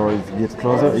sit, or if he gets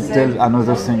closer, it tells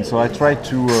another thing. So I try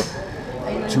to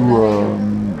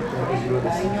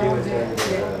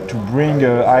bring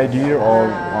an idea or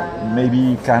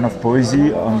maybe kind of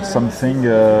poesy on something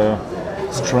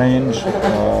strange,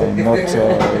 not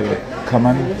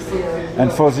common.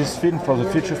 And for this film, for the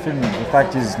feature film, the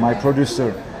fact is my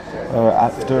producer,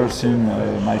 after seeing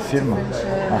my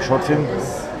short film,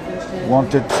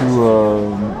 wanted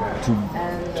to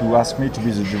ask me to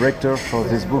be the director for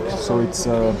this book. So it's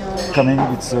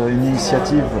it's an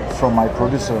initiative from my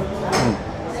producer,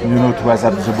 to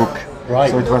adapt the book.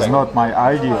 Right. So it was not my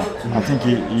idea. I think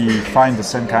he find the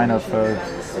same kind of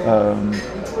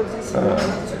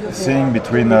thing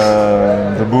between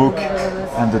the book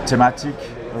and the thematic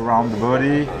around the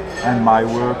body and my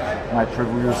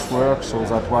previous work. So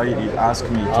that's why he asked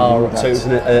me to do that. So it was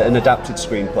an adapted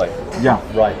screenplay? Yeah.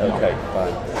 Right, okay,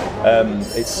 fine.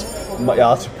 I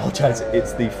have to apologise,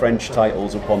 it's the French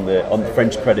titles on the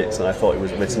French credits, and I thought it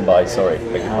was written by,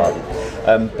 beg your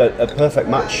pardon. But a perfect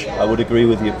match, I would agree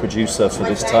with your producer, for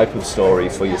this type of story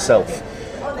for yourself.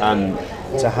 And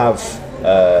to have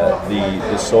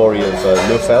the story of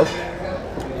Neufel,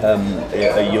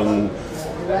 a young,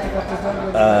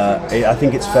 I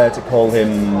think it's fair to call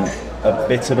him a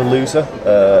bit of a loser,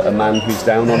 a man who's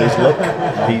down on his luck.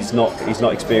 He's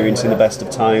not experiencing the best of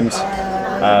times.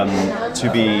 To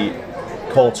be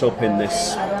caught up in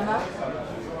this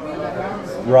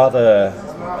rather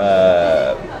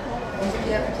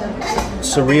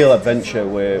surreal adventure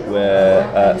where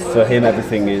for him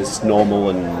everything is normal,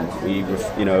 and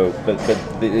but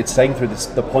it's taken through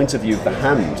the point of view of the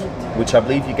hand, which I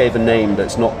believe you gave a name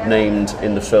that's not named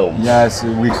in the film. Yes,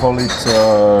 we call it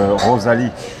Rosalie,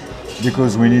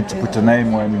 because we need to put a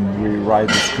name when we write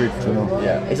the script.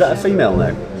 Yeah. Is that a female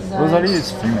name? Rosalie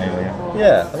is female. Yeah.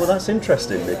 Yeah. Well, that's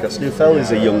interesting, because Neufel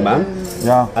is a young man.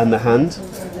 Yeah. And the hand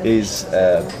is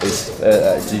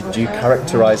do you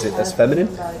characterize it as feminine?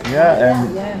 Yeah,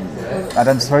 and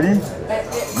Addams Family.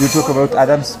 You talk about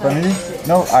Addams Family?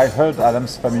 No, I heard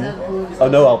Addams Family. Oh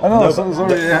no!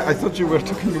 Sorry. I thought you were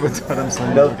talking about Addams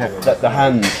Family. No, okay. the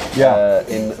hand. Yeah.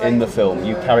 In the film,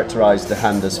 you characterize the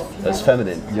hand as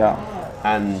feminine. Yeah.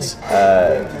 And it's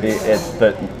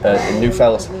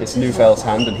Neufel's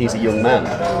hand, and he's a young man.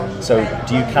 So,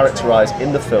 do you characterize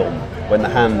in the film, when the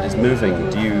hand is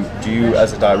moving, do you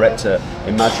as a director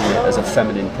imagine it as a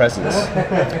feminine presence?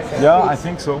 Yeah, I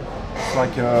think so. It's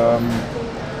like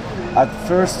at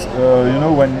first,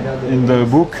 when in the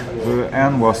book the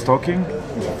hand was talking,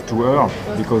 to her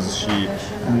because she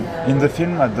in the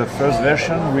film at the first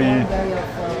version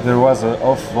there was an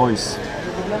off voice,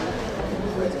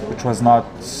 which was not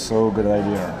so good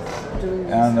idea,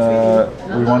 and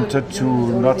we wanted to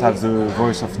not have the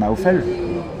voice of Naufel,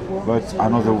 but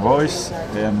another voice,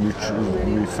 and we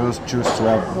first chose to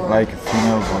have like a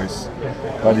female voice,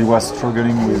 but he was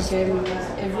struggling with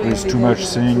too much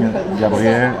singing,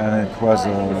 Gabriel, and it was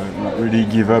really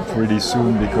give up really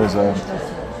soon because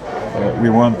we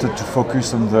wanted to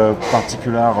focus on the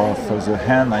particular of the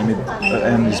hand. I mean, the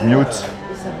hand is mute,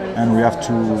 and we have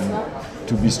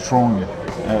to be strong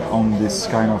on this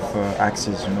kind of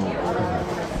axis, you know.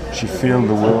 She feels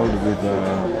the world with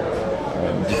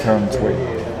a different way,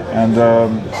 and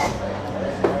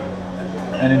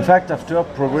in fact, after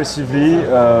progressively,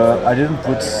 I didn't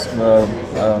put not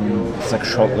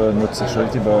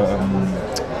sexuality, but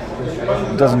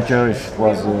it doesn't care if it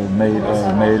was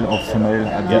male or female.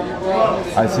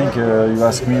 I think you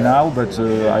ask me now, but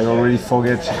I already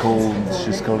forget.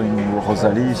 She's calling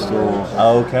Rosalie. So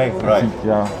okay, right.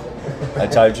 Yeah.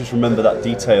 I just remember that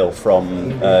detail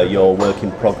from your work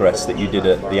in progress that you did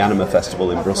at the Anima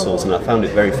Festival in Brussels, and I found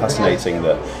it very fascinating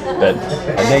that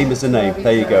a name is a name.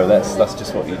 There you go. That's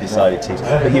just what you decided to.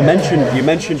 But you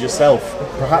mentioned yourself.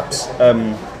 Perhaps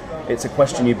it's a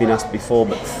question you've been asked before,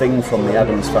 but Thing from the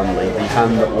Addams Family, the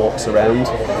hand that walks around.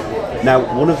 Now,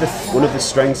 one of the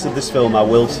strengths of this film, I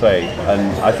will say,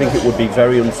 and I think it would be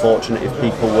very unfortunate if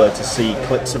people were to see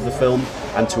clips of the film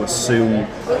and to assume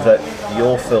that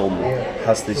your film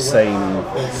has the same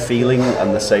feeling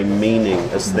and the same meaning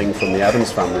as Thing from the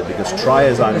Addams Family, because try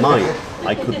as I might,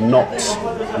 I could not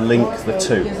link the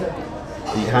two.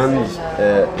 The hand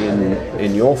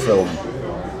in your film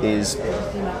is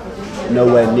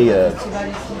nowhere near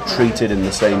treated in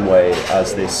the same way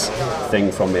as this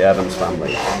Thing from the Addams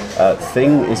Family.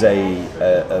 Thing is a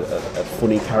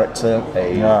funny character,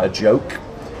 a joke,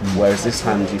 whereas this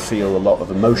hand you feel a lot of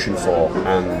emotion for,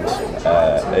 and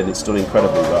it's done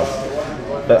incredibly well.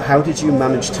 But how did you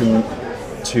manage to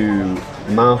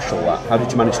marshal that? How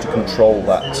did you manage to control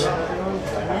that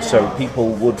so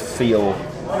people would feel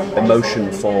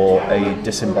emotion for a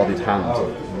disembodied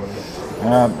hand?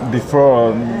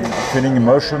 Before feeling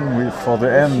emotion for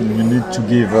the end, you need to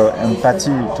give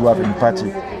empathy, to have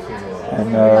empathy.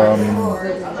 And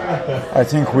I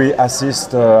think we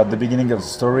assist at the beginning of the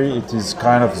story. It is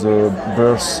kind of the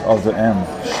birth of the end.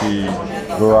 She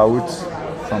go out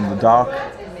from the dark,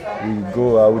 we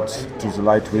go out to the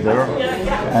light with her,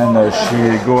 and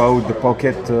she go out the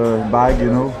pocket bag,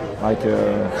 you know, like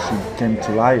she came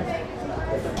to life.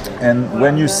 And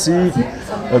when you see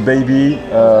a baby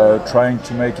trying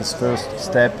to make his first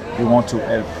step, you want to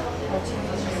help.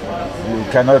 You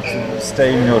cannot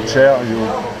stay in your chair.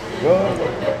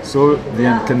 So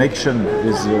the connection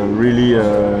is really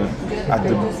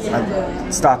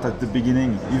start at the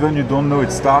beginning. Even you don't know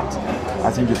it start, I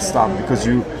think it start because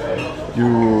you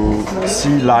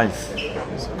see life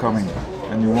is coming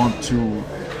and you want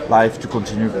life to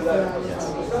continue.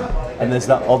 And there's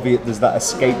that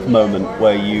escape moment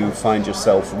where you find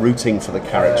yourself rooting for the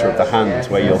character of the hand,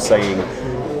 where you're saying,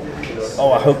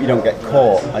 "Oh, I hope you don't get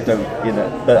caught." I don't, you know.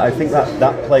 But I think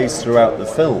that plays throughout the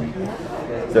film.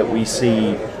 That we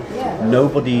see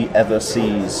nobody ever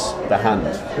sees the hand,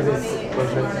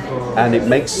 and it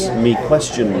makes me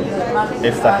question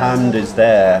if the hand is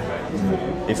there,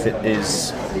 if it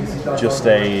is just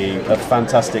a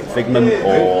fantastic figment,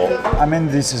 or I mean,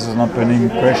 this is an opening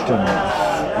question.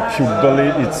 If you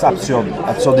believe it's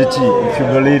absurdity. If you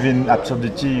believe in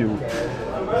absurdity,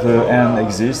 the end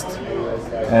exists,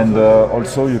 and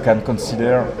also you can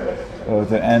consider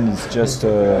the end is just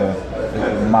a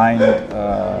mind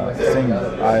thing.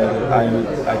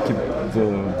 I keep the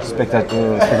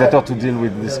spectator to deal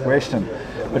with this question,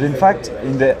 but in fact,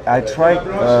 I try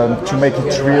to make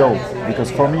it real because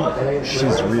for me,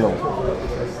 she's real.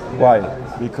 Why?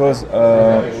 Because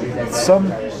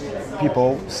some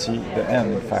people see the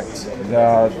end. In fact, there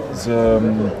are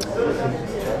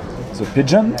the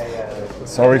pigeon.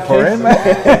 Sorry for him.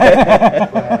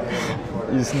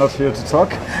 He's not here to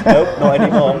talk. Nope, not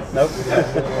anymore. Nope.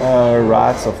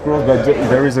 Rats, of course, but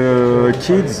there is a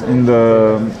kid in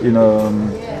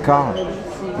a car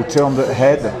who turned the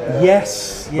head.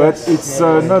 Yes. But it's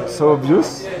not so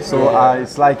obvious. So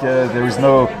it's like there is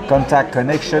no contact,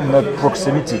 connection, not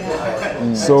proximity.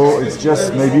 So it's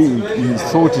just maybe he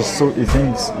thought he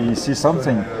thinks he sees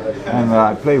something, and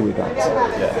I play with that.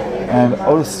 Yeah. And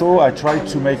also I try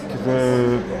to make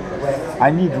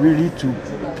I need really to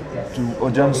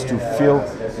audience to feel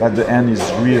that the end is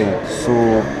real. So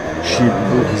she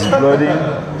is blooding,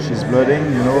 she's blooding,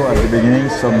 you know, at the beginning,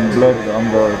 some blood on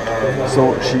the.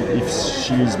 So if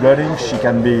she is blooding, she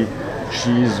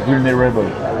is vulnerable.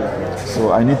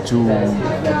 So I need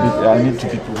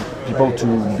people to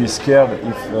be scared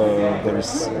if there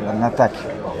is an attack,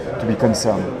 to be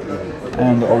concerned.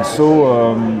 And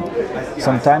also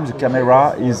sometimes the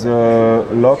camera is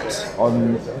locked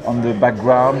on the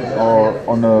background or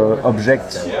on an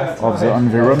object of the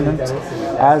environment,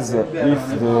 as if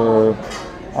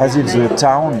the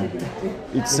town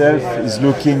itself is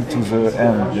looking to the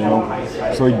end, you know.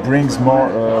 So it brings more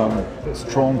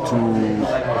strong to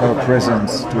her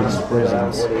presence, to its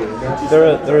presence.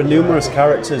 There are numerous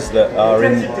characters that are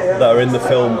in the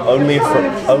film only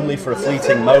for a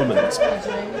fleeting moment,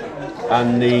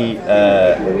 and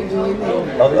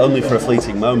only for a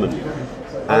fleeting moment.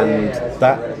 And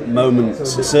that moment,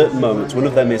 certain moments, one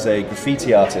of them is a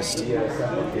graffiti artist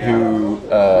who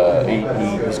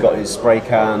he's got his spray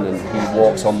can and he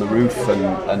walks on the roof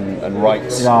and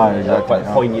writes quite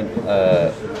a poignant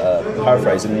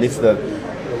paraphrase. And if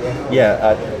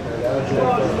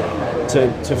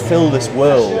to fill this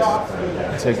world,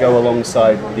 to go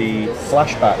alongside the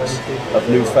flashbacks of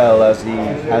Neufeld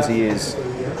as he is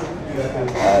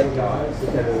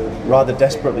rather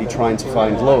desperately trying to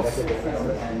find love.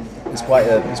 It's quite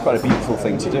a beautiful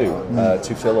thing to do,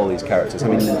 to fill all these characters. I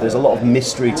mean, there's a lot of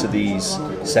mystery to these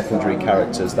secondary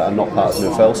characters that are not part of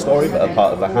Neufeld's story, but are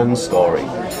part of the Hans story.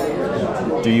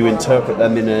 Do you interpret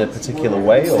them in a particular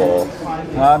way, or?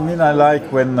 I mean, I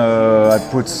like when I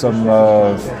put some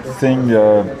thing,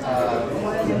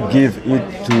 give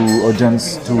it to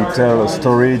audience to tell a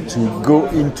story, to go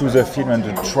into the film and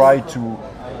to try to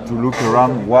look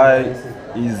around. Why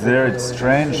is there? It's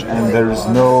strange, and there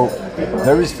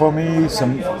is for me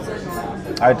some.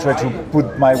 I try to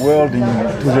put my world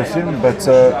into the film, but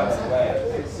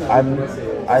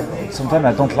sometimes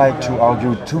I don't like to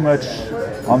argue too much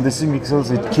on this thing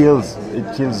because it kills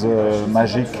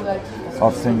magic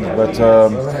of things. But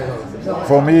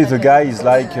for me, the guy is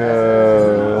like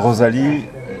Rosalie,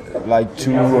 like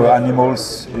two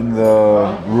animals in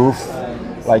the roof,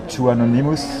 like two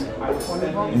anonymous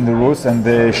in the roof, and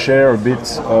they share a bit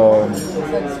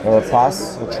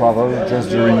travel just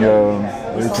during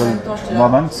a little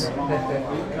moment.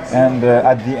 And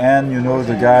at the end, you know,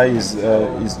 the guy is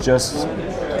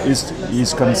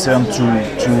concerned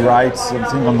to write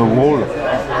something on the wall,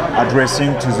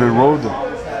 addressing to the road,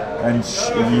 and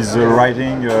he's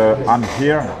writing, "I'm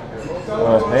here."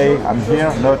 Hey, I'm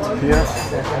here, not here.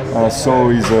 So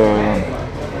he's,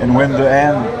 and when the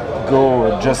end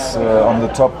go just on the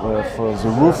top of the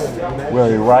roof where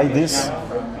he write this,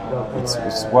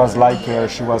 it was like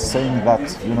she was saying that,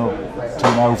 you know, to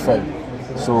Neufeld.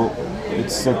 So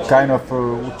it's a kind of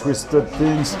twisted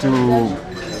things to.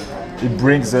 It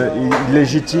brings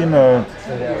illegitimate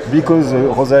because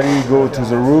Rosalie go to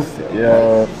the roof.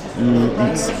 It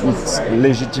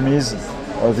legitimates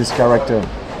this character.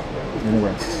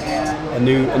 Anyway. A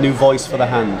new voice for the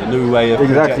hand, a new way of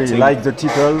exactly projecting. Like the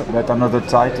title, but another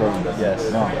title. Yes,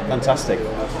 yeah. Fantastic.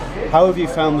 How have you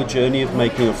found the journey of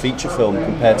making a feature film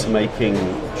compared to making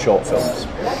short films?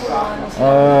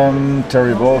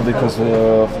 Terrible, because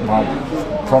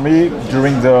for me,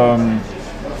 during the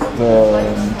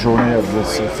journey of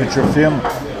this feature film,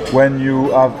 when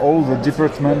you have all the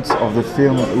departments of the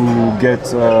film who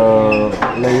get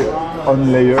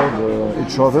unlayered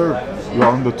each other, you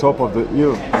are on the top of the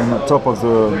hill, on the top of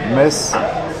the mess,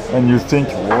 and you think,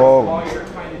 whoa,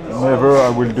 never I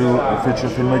will do a feature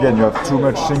film again. You have too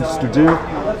much things to do.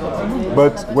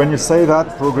 But when you say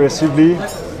that, progressively,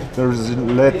 there is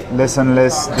less and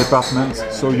less departments,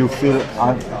 so you feel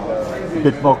a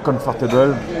bit more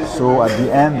comfortable. So at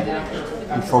the end,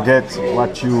 you forget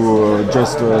what you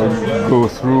just go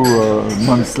through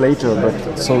months later.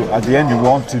 But so at the end, you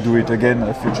want to do it again,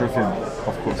 a feature film,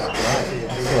 of course.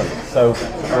 So,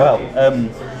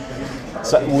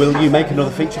 so will you make another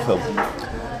feature film?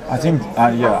 I think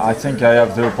I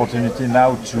have the opportunity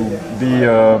now to be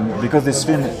because this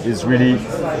film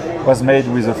was made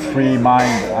with a free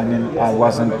mind. I mean, I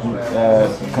wasn't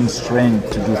constrained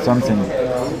to do something,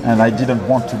 and I didn't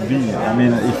want to be. I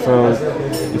mean,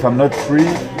 if I'm not free,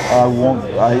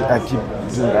 I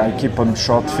keep on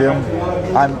short film.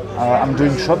 I'm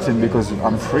doing short film because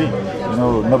I'm free. You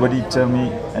know, nobody tell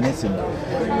me anything.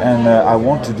 And I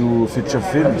want to do feature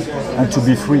films and to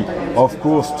be free. Of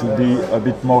course, to be a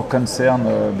bit more concerned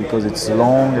because it's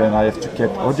long and I have to keep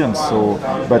audience. So,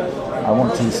 but I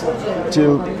want to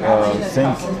still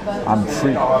think I'm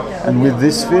free. And with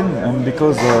this film, and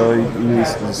because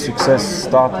the success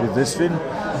starts with this film,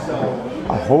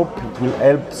 I hope it will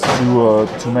help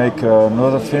to make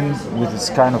another film with this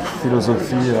kind of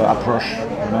philosophy approach.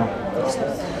 You know?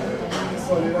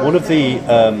 One of the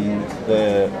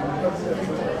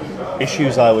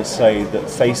issues I would say that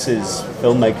faces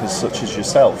filmmakers such as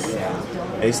yourself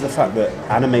is the fact that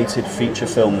animated feature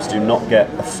films do not get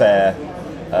a fair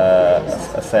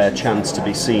chance to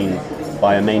be seen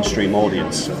by a mainstream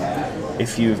audience.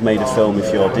 If you've made a film,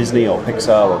 if you're Disney or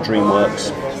Pixar or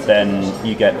DreamWorks, then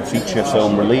you get a feature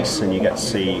film release and you get to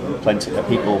see plenty of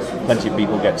people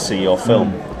get to see your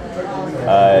film.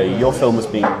 Your film has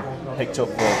been picked up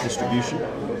for distribution.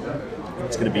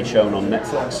 It's going to be shown on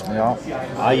Netflix. Yeah.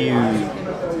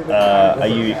 Are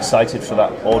you excited for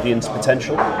that audience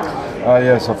potential?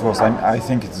 Yes, of course. I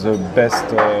think it's the best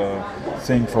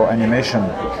thing for animation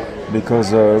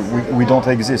because we don't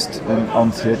exist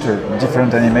on theater.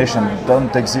 Different animation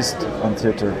don't exist on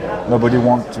theater. Nobody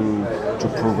want to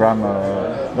program.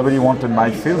 Nobody wanted my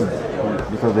film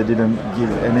because they didn't give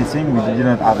anything. We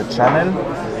didn't have a channel.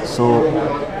 So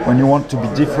when you want to be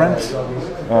different,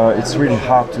 it's really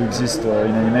hard to exist in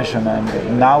animation.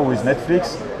 And now with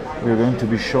Netflix, we're going to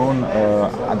be shown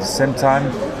at the same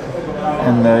time,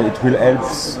 and it will help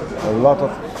a lot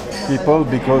of people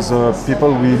because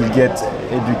people will get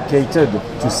educated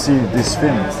to see this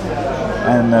film,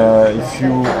 and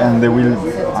they will,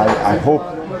 I hope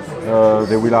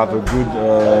they will have a good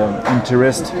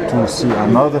interest to see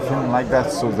another film like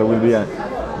that. So there will be a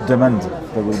demand.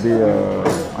 There will be.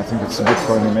 I think it's good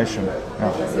for animation.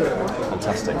 Yeah.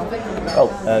 Fantastic. Well,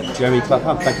 Jeremy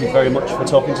Clapham, thank you very much for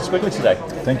talking to Squiggly today.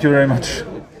 Thank you very much.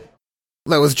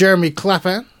 That was Jeremy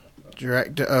Clapham,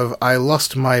 director of I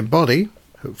Lost My Body,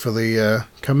 hopefully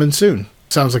coming soon.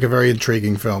 Sounds like a very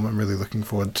intriguing film. I'm really looking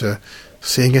forward to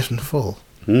seeing it in full.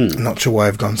 I'm not sure why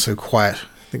I've gone so quiet.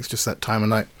 I think it's just that time of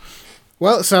night.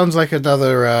 Well, it sounds like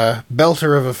another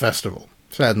belter of a festival.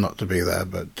 Sad not to be there,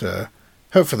 but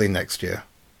hopefully next year.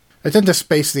 I tend to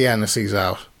space the Annecies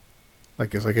out.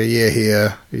 Like it's like a year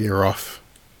here, a year off,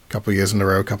 a couple of years in a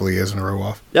row,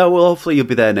 off. Yeah, well, hopefully you'll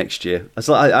be there next year.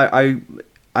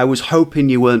 I was hoping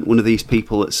you weren't one of these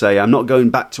people that say, I'm not going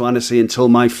back to Annecy until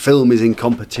my film is in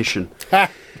competition.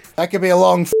 Ha! That could be a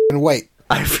long f***ing wait.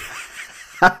 I've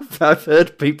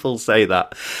heard people say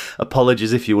that.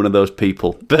 Apologies if you're one of those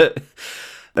people. But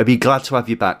I'd be glad to have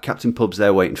you back. Captain Pub's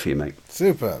there waiting for you, mate.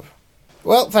 Superb.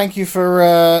 Well, thank you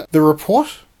for the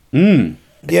report. Do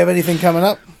you have anything coming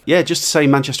up? Yeah, just to say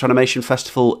Manchester Animation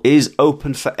Festival is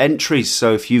open for entries.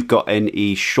 So if you've got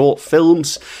any short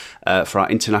films for our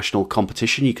international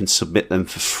competition, you can submit them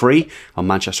for free on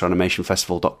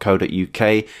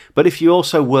manchesteranimationfestival.co.uk. But if you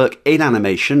also work in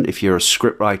animation, if you're a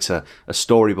scriptwriter, a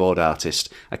storyboard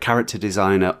artist, a character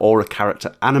designer, or a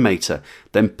character animator,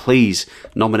 then please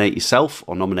nominate yourself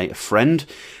or nominate a friend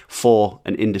for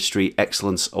an Industry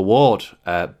Excellence Award.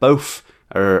 Both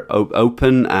are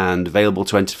open and available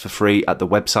to enter for free at the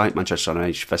website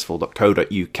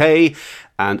manchesteranimationfestival.co.uk,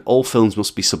 and all films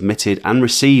must be submitted and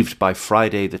received by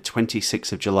Friday the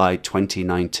 26th of July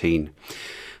 2019.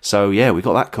 So yeah, we've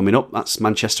got that coming up. That's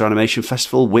Manchester Animation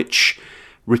Festival, which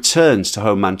returns to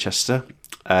home Manchester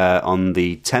on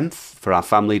the 10th for our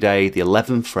Family Day, the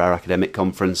 11th for our Academic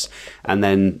Conference, and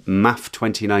then MAF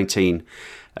 2019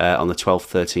 on the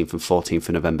 12th, 13th and 14th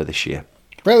of November this year.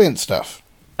 Brilliant stuff.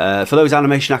 For those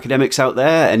animation academics out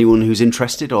there, anyone who's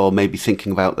interested or maybe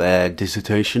thinking about their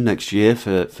dissertation next year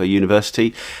for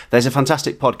university, there's a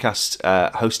fantastic podcast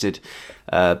hosted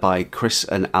by Chris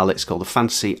and Alex called the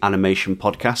Fantasy Animation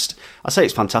Podcast. I say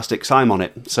it's fantastic because I'm on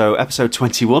it. So episode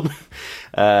 21,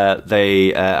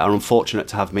 they are unfortunate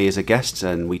to have me as a guest,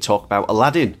 and we talk about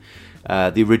Aladdin.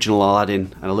 The original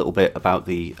Aladdin, and a little bit about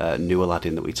the new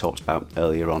Aladdin that we talked about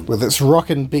earlier on. With its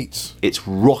rockin' beats. It's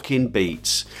rockin'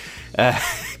 beats.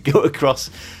 Go across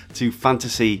to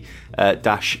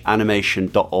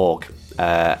fantasy-animation.org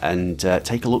and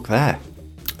take a look there.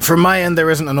 From my end, there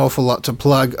isn't an awful lot to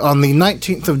plug. On the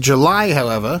 19th of July,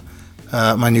 however,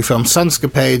 my new film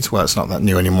Sunscapades, well, it's not that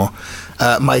new anymore,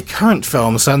 my current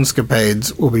film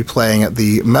Sunscapades will be playing at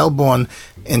the Melbourne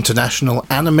International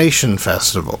Animation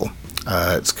Festival.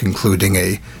 It's concluding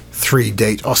a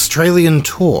 3-date Australian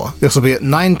tour. This will be at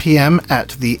 9 p.m. at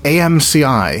the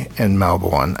AMCI in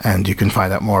Melbourne, and you can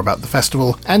find out more about the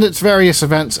festival and its various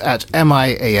events at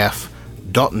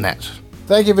miaf.net.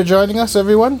 Thank you for joining us,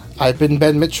 everyone. I've been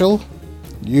Ben Mitchell.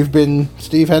 You've been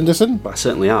Steve Henderson. I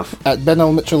certainly have. At Ben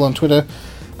L. Mitchell on Twitter,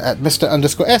 at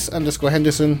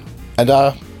Mr_S_Henderson, and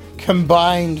our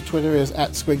combined Twitter is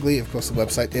at Squiggly. Of course, the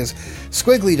website is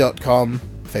squiggly.com.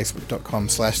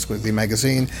 Facebook.com/Squiggly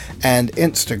Magazine, and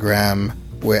Instagram,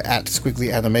 we're at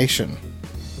Squiggly Animation.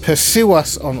 Pursue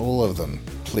us on all of them,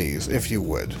 please, if you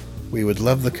would. We would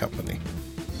love the company.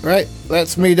 Right,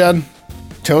 that's me done.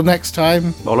 Till next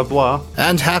time. Au revoir.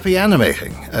 And happy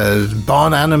animating.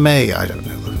 Bon anime, I don't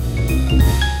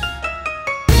know.